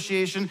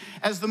Association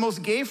as the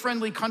most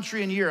gay-friendly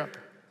country in Europe.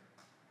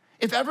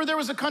 If ever there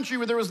was a country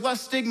where there was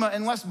less stigma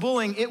and less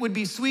bullying, it would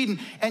be Sweden,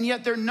 and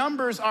yet their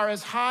numbers are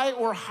as high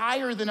or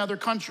higher than other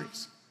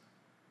countries.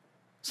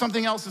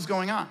 Something else is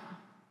going on.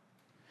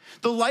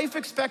 The life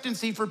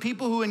expectancy for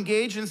people who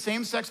engage in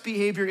same-sex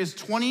behavior is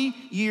 20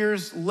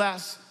 years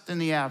less than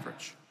the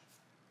average.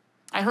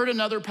 I heard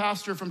another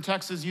pastor from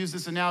Texas use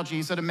this analogy.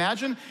 He said,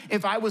 imagine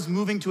if I was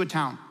moving to a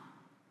town.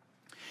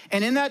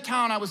 And in that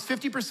town, I was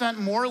 50%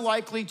 more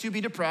likely to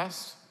be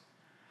depressed.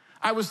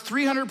 I was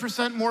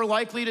 300% more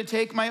likely to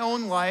take my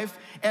own life.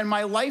 And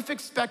my life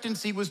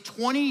expectancy was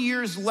 20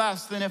 years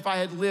less than if I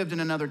had lived in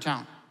another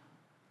town.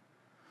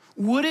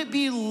 Would it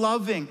be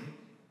loving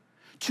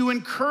to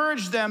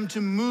encourage them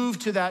to move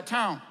to that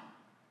town?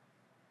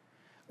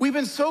 We've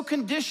been so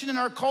conditioned in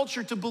our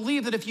culture to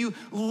believe that if you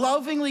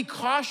lovingly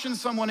caution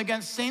someone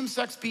against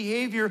same-sex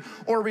behavior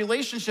or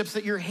relationships,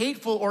 that you're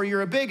hateful or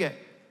you're a bigot.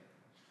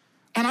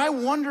 And I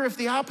wonder if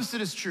the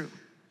opposite is true.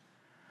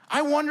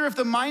 I wonder if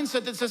the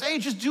mindset that says, hey,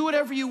 just do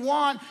whatever you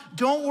want,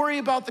 don't worry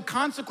about the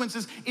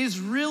consequences, is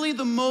really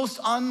the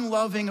most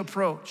unloving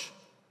approach.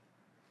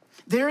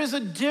 There is a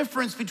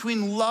difference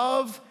between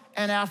love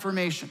and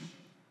affirmation.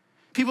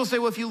 People say,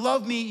 well, if you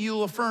love me,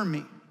 you'll affirm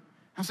me.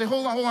 I'll say,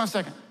 hold on a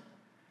second.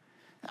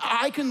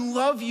 I can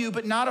love you,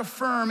 but not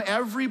affirm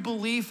every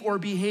belief or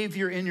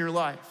behavior in your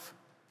life.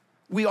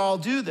 We all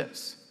do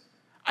this.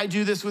 I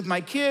do this with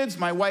my kids.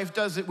 My wife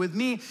does it with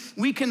me.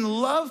 We can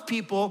love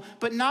people,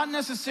 but not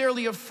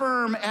necessarily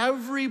affirm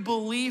every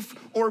belief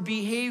or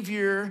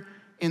behavior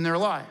in their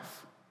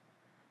life.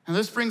 And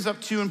this brings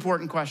up two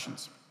important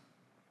questions.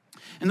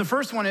 And the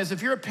first one is,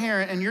 if you're a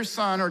parent and your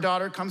son or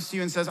daughter comes to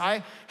you and says,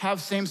 I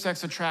have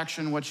same-sex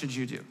attraction, what should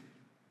you do?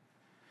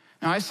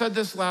 Now, I said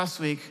this last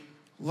week,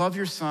 love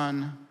your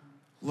son,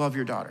 love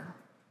your daughter.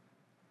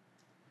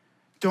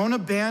 Don't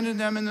abandon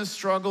them in the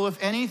struggle. If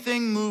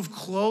anything, move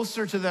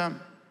closer to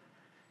them.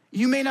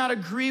 You may not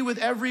agree with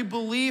every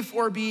belief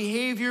or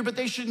behavior, but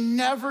they should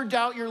never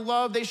doubt your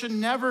love. They should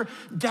never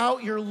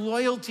doubt your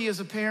loyalty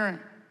as a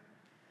parent.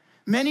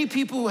 Many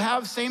people who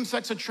have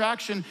same-sex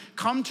attraction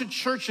come to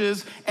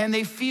churches and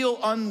they feel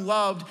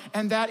unloved,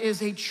 and that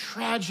is a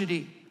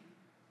tragedy.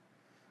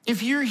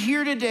 If you're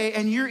here today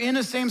and you're in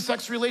a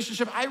same-sex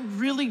relationship, I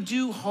really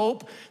do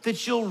hope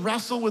that you'll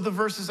wrestle with the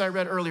verses I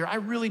read earlier. I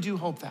really do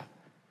hope that.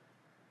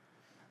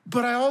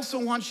 But I also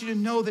want you to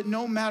know that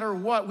no matter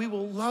what, we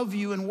will love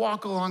you and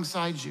walk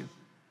alongside you.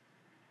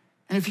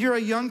 And if you're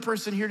a young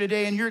person here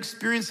today and you're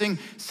experiencing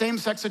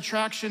same-sex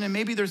attraction and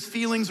maybe there's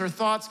feelings or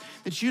thoughts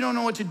that you don't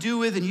know what to do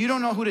with and you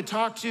don't know who to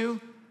talk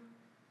to,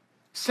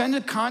 send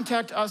a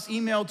contact us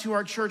email to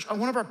our church.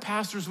 One of our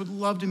pastors would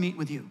love to meet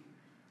with you.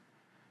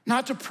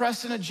 Not to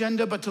press an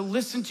agenda, but to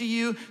listen to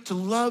you, to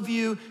love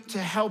you, to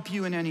help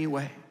you in any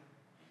way.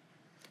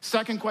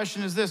 Second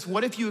question is this: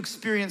 what if you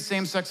experience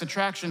same-sex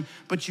attraction,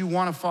 but you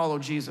want to follow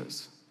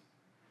Jesus?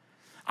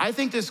 I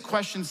think this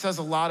question says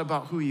a lot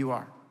about who you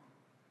are.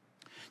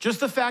 Just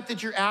the fact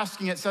that you're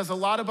asking it says a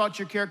lot about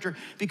your character,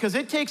 because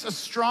it takes a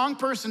strong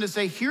person to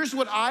say, here's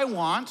what I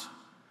want,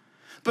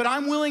 but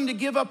I'm willing to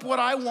give up what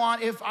I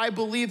want if I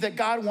believe that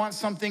God wants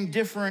something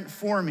different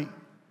for me.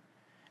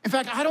 In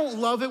fact, I don't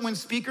love it when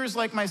speakers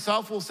like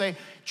myself will say,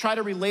 try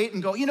to relate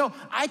and go,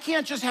 I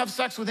can't just have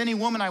sex with any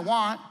woman I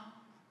want.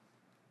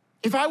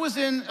 If I was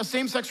in a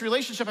same-sex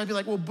relationship, I'd be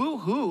like, well,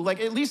 boo-hoo.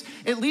 Like, at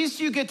least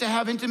you get to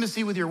have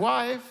intimacy with your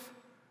wife.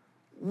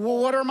 Well,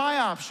 what are my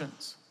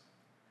options?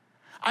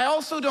 I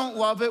also don't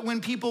love it when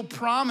people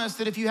promise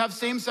that if you have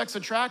same-sex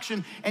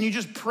attraction and you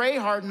just pray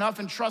hard enough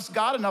and trust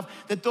God enough,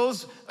 that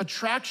those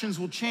attractions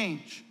will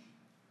change.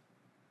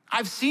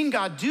 I've seen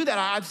God do that.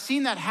 I've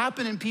seen that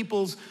happen in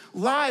people's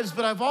lives,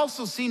 but I've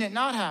also seen it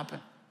not happen.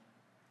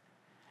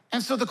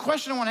 And so the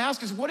question I want to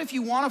ask is, what if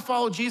you want to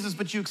follow Jesus,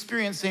 but you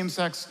experience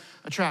same-sex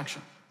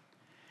attraction?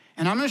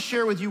 And I'm going to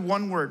share with you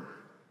one word.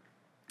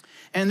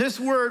 And this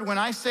word, when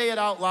I say it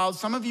out loud,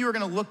 some of you are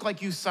going to look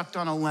like you sucked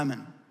on a lemon.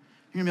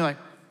 You're going to be like,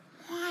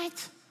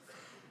 what?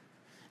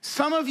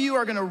 Some of you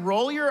are going to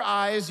roll your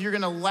eyes. You're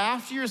going to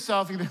laugh to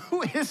yourself. You're going to be,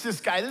 who is this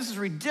guy? This is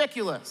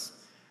ridiculous.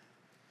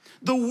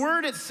 The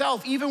word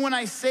itself, even when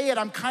I say it,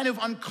 I'm kind of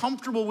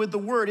uncomfortable with the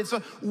word. It's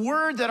a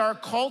word that our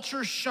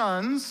culture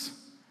shuns,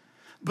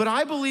 but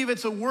I believe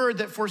it's a word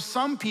that for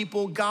some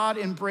people, God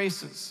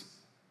embraces.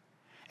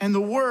 And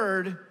the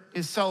word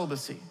is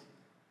celibacy.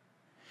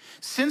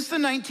 Since the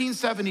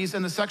 1970s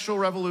and the sexual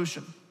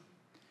revolution,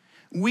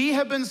 we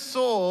have been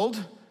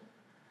sold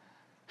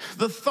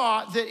the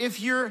thought that if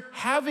you're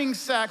having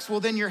sex, well,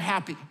 then you're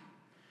happy.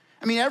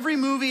 I mean, every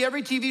movie,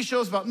 every TV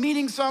show is about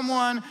meeting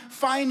someone,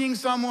 finding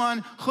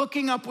someone,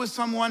 hooking up with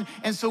someone.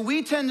 And so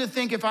we tend to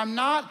think if I'm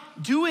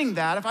not doing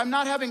that, if I'm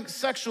not having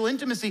sexual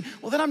intimacy,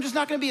 well, then I'm just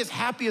not going to be as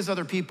happy as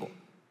other people.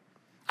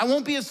 I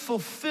won't be as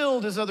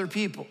fulfilled as other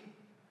people.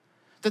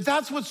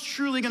 That's what's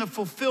truly going to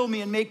fulfill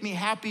me and make me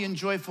happy and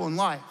joyful in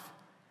life.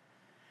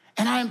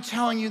 And I am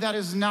telling you that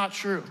is not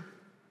true.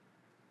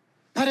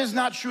 That is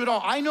not true at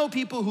all. I know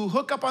people who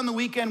hook up on the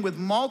weekend with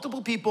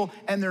multiple people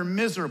and they're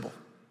miserable.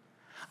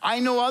 I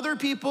know other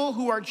people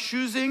who are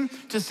choosing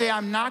to say,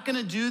 I'm not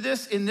gonna do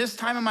this in this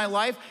time of my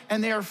life,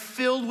 and they are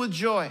filled with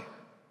joy.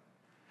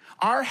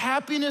 Our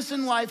happiness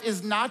in life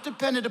is not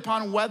dependent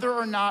upon whether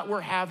or not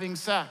we're having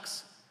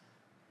sex.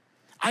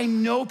 I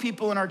know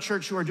people in our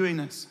church who are doing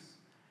this.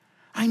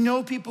 I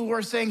know people who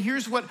are saying,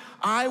 here's what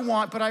I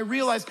want, but I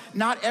realize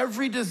not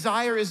every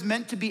desire is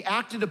meant to be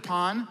acted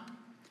upon.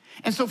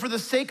 And so for the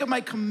sake of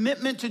my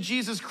commitment to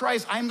Jesus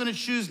Christ, I'm gonna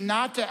choose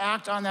not to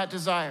act on that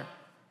desire.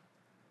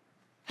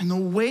 And the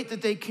weight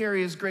that they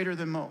carry is greater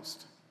than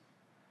most.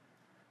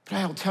 But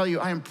I'll tell you,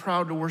 I am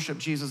proud to worship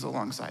Jesus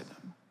alongside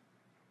them.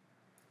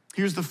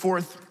 Here's the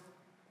fourth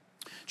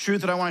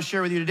truth that I want to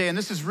share with you today, and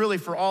this is really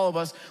for all of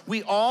us.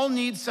 We all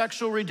need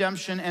sexual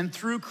redemption, and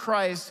through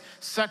Christ,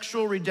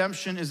 sexual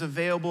redemption is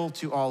available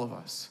to all of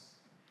us.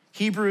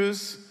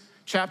 Hebrews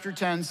chapter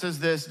 10 says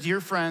this,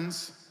 dear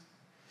friends,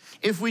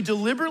 if we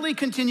deliberately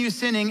continue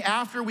sinning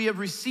after we have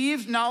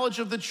received knowledge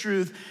of the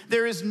truth,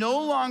 there is no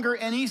longer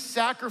any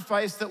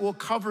sacrifice that will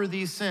cover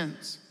these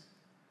sins.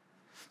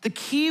 The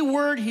key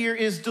word here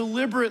is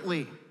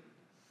deliberately.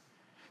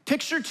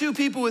 Picture two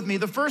people with me.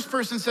 The first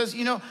person says,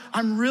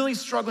 I'm really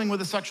struggling with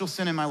a sexual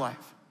sin in my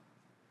life.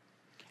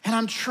 And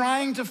I'm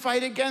trying to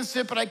fight against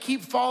it, but I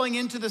keep falling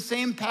into the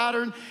same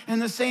pattern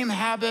and the same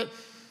habit.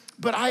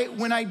 But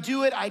when I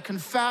do it, I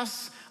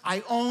confess,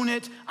 I own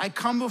it, I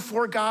come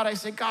before God, I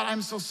say, God,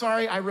 I'm so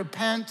sorry, I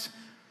repent,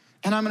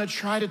 and I'm gonna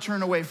try to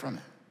turn away from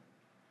it.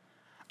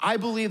 I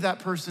believe that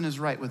person is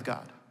right with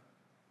God.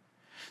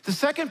 The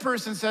second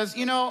person says,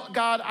 you know,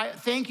 God, I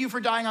thank you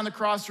for dying on the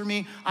cross for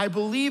me. I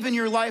believe in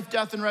your life,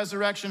 death, and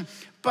resurrection.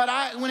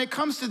 But when it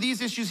comes to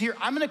these issues here,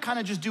 I'm gonna kind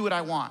of just do what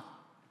I want.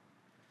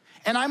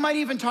 And I might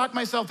even talk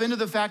myself into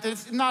the fact that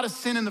it's not a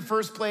sin in the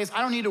first place.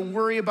 I don't need to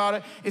worry about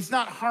it. It's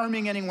not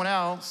harming anyone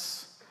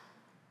else.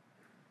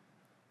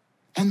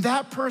 And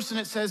that person,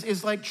 it says,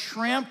 is like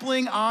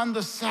trampling on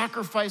the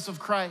sacrifice of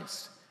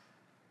Christ.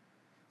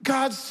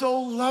 God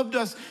so loved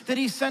us that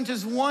he sent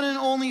his one and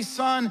only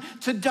son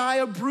to die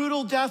a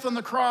brutal death on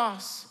the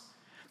cross.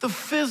 The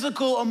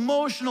physical,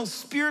 emotional,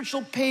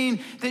 spiritual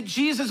pain that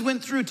Jesus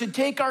went through to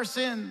take our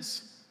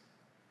sins.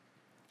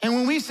 And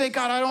when we say,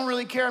 God, I don't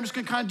really care, I'm just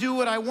gonna kind of do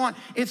what I want,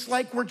 it's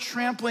like we're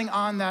trampling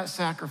on that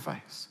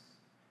sacrifice.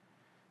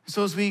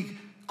 So as we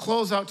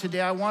close out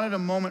today, I wanted a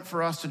moment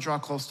for us to draw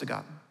close to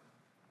God.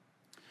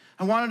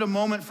 I wanted a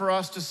moment for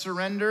us to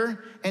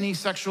surrender any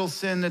sexual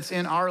sin that's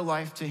in our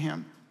life to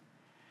him.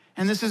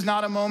 And this is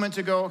not a moment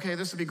to go, okay,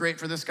 this would be great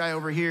for this guy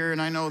over here, and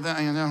I know that,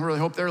 and I really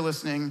hope they're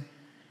listening.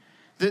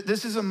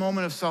 This is a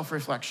moment of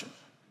self-reflection.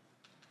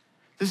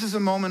 This is a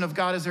moment of,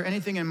 God, is there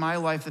anything in my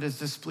life that is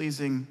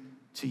displeasing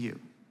to you?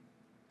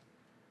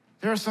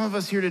 There are some of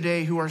us here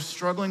today who are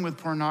struggling with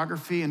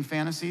pornography and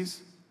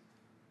fantasies.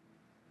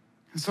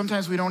 And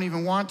sometimes we don't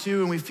even want to,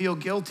 and we feel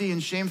guilty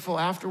and shameful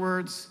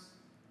afterwards.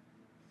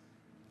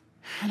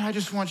 And I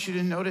just want you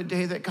to know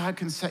today that God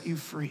can set you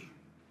free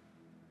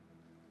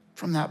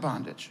from that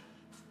bondage.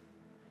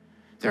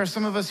 There are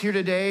some of us here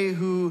today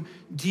who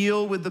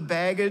deal with the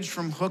baggage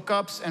from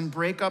hookups and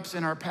breakups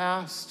in our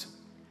past,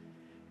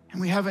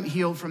 and we haven't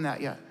healed from that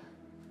yet.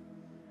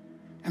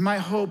 And my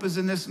hope is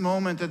in this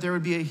moment that there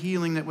would be a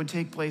healing that would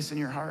take place in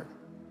your heart.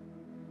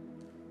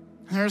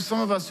 And there are some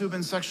of us who have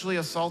been sexually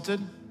assaulted.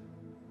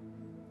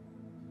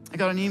 I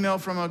got an email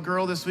from a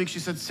girl this week. She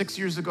said, 6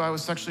 years ago, I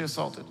was sexually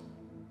assaulted.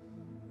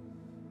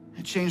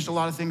 It changed a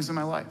lot of things in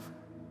my life.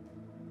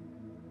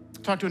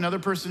 I talked to another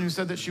person who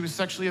said that she was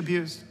sexually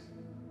abused.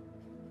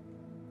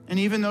 And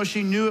even though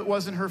she knew it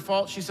wasn't her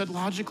fault, she said,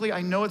 logically,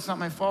 I know it's not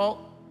my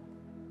fault,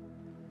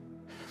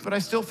 but I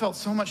still felt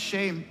so much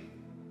shame.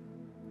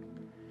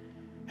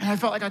 And I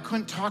felt like I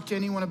couldn't talk to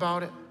anyone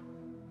about it.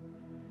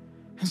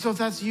 And so if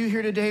that's you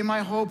here today, my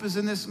hope is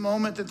in this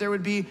moment that there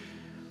would be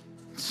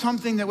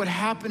something that would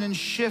happen and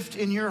shift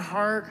in your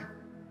heart,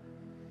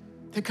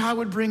 that God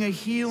would bring a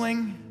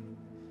healing,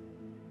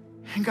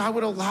 and God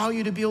would allow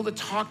you to be able to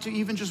talk to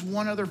even just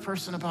one other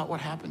person about what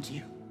happened to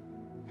you.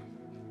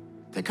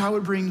 That God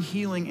would bring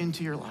healing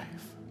into your life.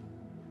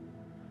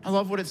 I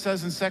love what it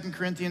says in 2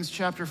 Corinthians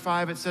chapter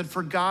 5. It said,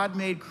 for God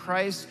made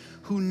Christ,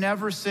 who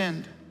never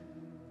sinned.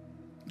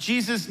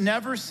 Jesus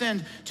never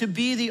sinned, to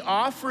be the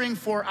offering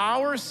for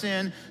our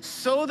sin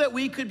so that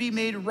we could be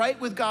made right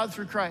with God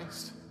through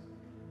Christ.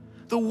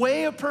 The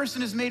way a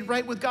person is made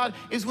right with God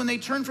is when they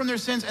turn from their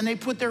sins and they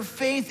put their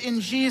faith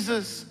in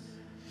Jesus.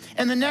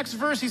 And the next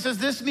verse, he says,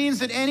 this means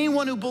that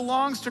anyone who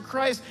belongs to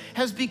Christ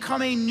has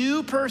become a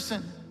new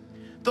person.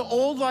 The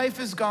old life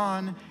is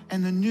gone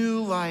and the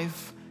new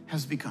life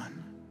has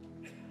begun.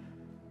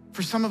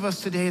 For some of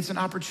us today, it's an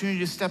opportunity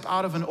to step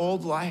out of an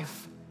old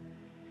life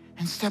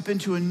and step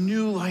into a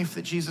new life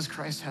that Jesus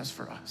Christ has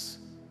for us.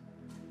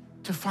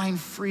 To find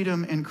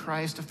freedom in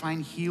Christ, to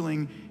find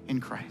healing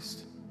in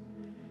Christ.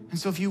 And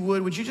so if you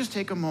would you just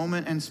take a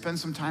moment and spend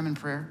some time in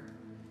prayer?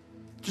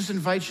 Just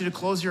invite you to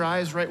close your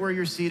eyes right where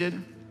you're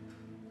seated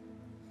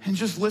and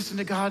just listen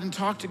to God and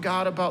talk to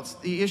God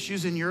about the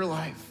issues in your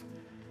life.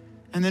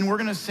 And then we're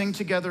gonna sing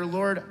together,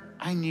 Lord,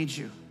 I need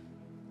you.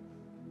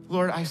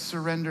 Lord, I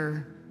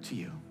surrender to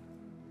you.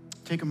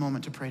 Take a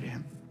moment to pray to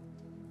him.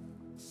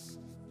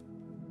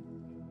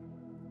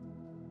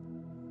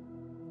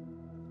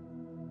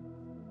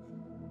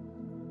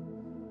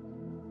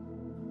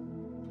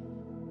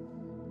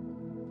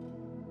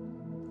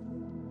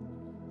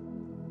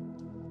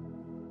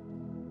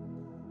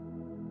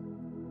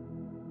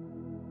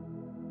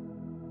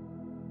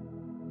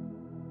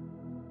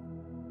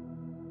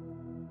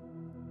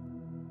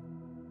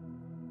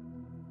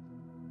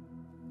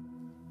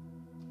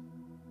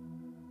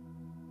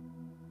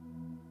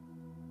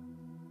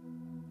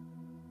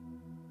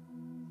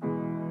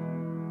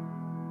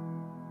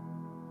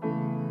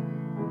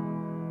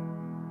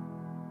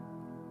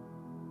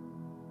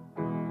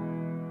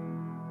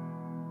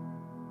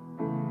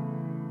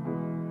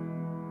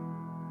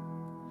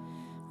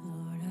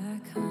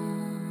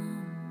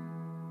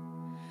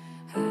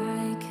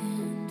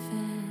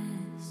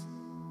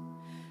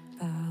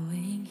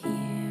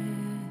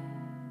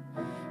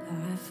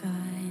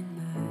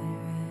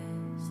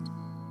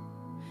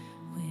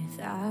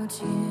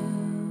 Without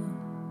you,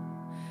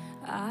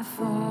 I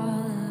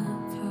fall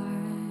apart.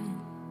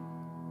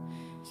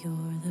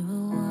 You're the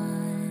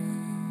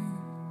one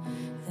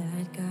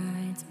that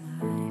guides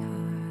my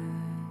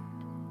heart.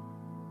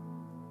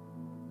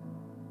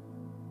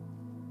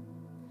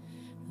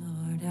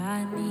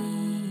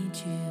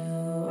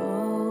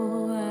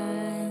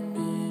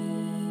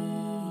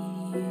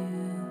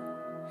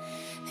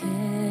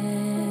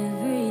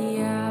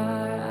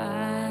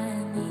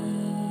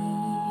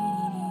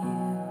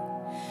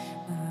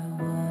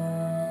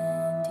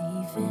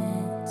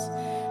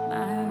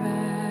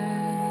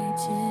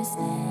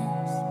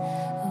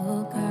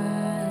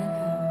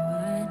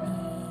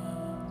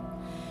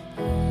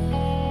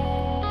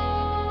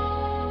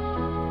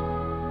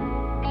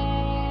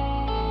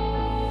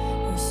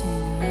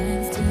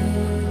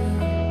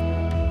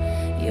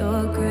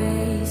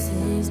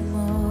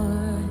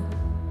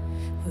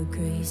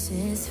 grace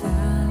is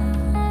found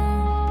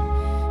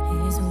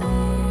is where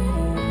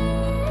you are.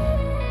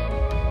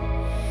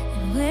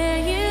 And where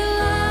you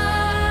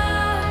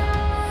are,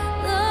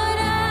 Lord,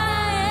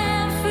 I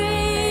am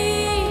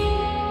free.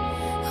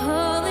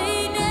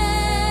 Holiness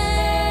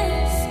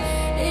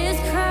is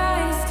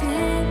Christ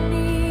in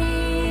me.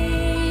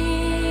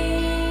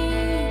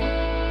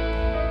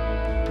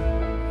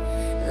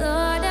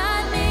 Lord, I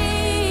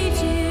need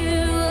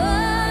you.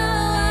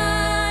 Oh,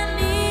 I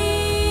need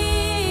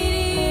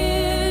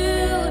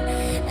you.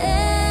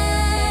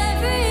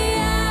 Every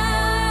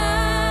hour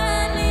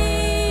I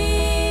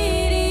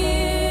need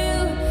you.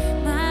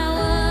 My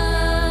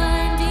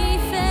one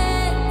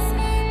defense,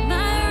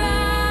 my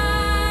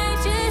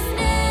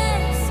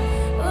righteousness.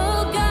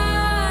 Oh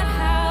God,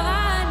 how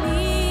I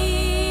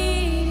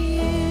need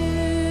you.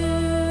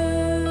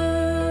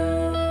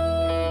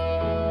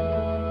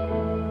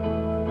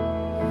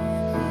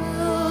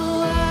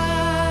 Oh,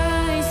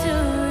 I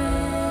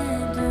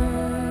surrender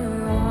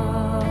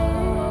all.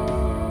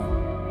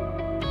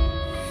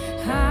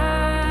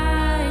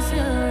 I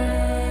surrender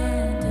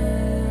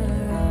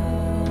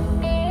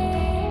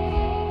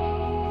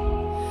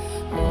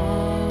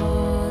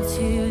all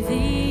to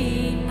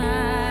Thee,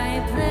 my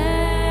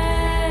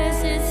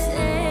blessed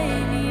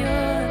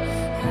Savior.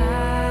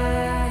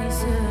 I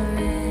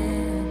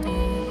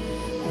surrender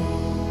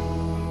all.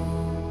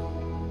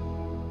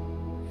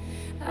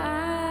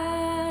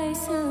 I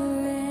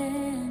surrender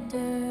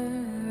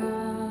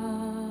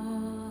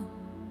all.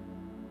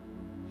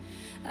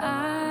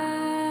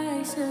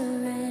 I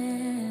surrender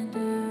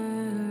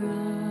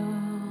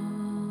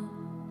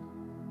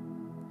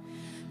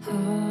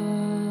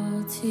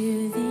all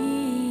to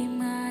Thee,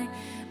 my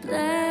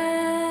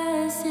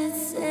blessed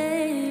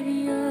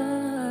Savior.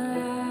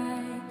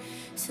 I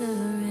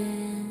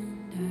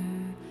surrender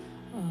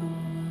all.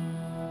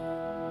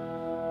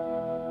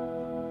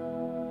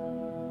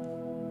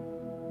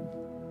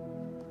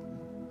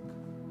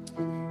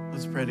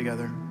 Let's pray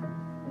together.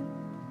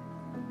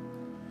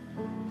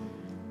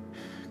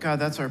 God,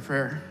 that's our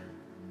prayer.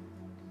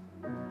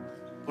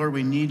 Lord,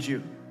 we need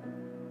you.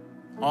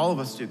 All of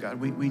us do, God.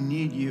 We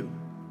need you.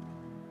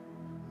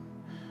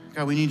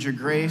 God, we need your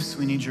grace.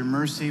 We need your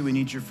mercy. We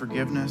need your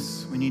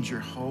forgiveness. We need your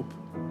hope.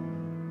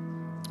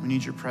 We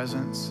need your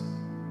presence.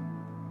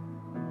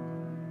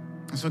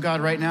 And so,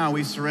 God, right now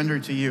we surrender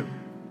to you.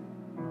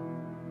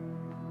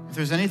 If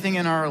there's anything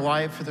in our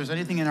life, if there's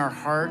anything in our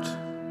heart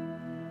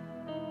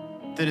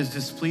that is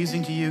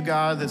displeasing to you,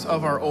 God, that's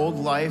of our old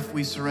life,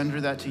 we surrender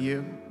that to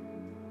you.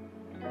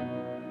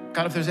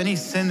 God, if there's any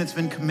sin that's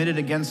been committed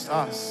against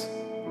us,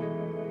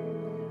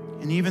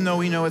 and even though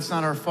we know it's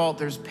not our fault,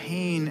 there's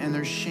pain and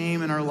there's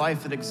shame in our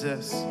life that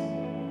exists.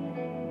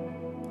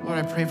 Lord,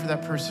 I pray for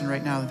that person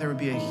right now that there would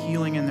be a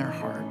healing in their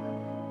heart,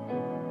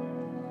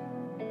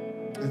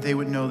 that they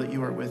would know that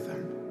you are with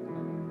them.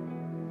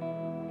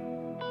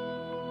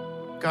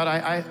 God,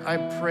 I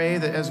pray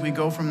that as we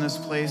go from this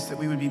place, that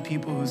we would be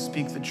people who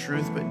speak the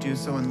truth but do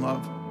so in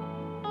love.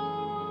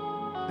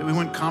 That we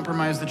wouldn't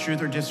compromise the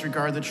truth or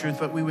disregard the truth,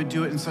 but we would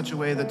do it in such a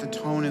way that the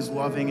tone is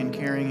loving and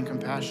caring and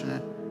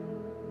compassionate.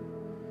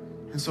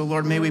 And so,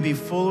 Lord, may we be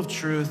full of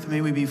truth.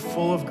 May we be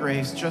full of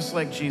grace, just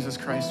like Jesus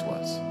Christ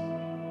was.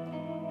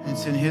 And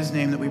it's in his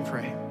name that we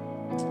pray.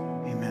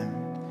 Amen.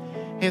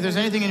 Hey, if there's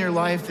anything in your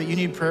life that you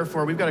need prayer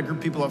for, we've got a group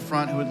of people up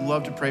front who would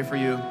love to pray for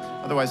you.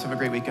 Otherwise, have a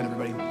great weekend,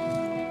 everybody.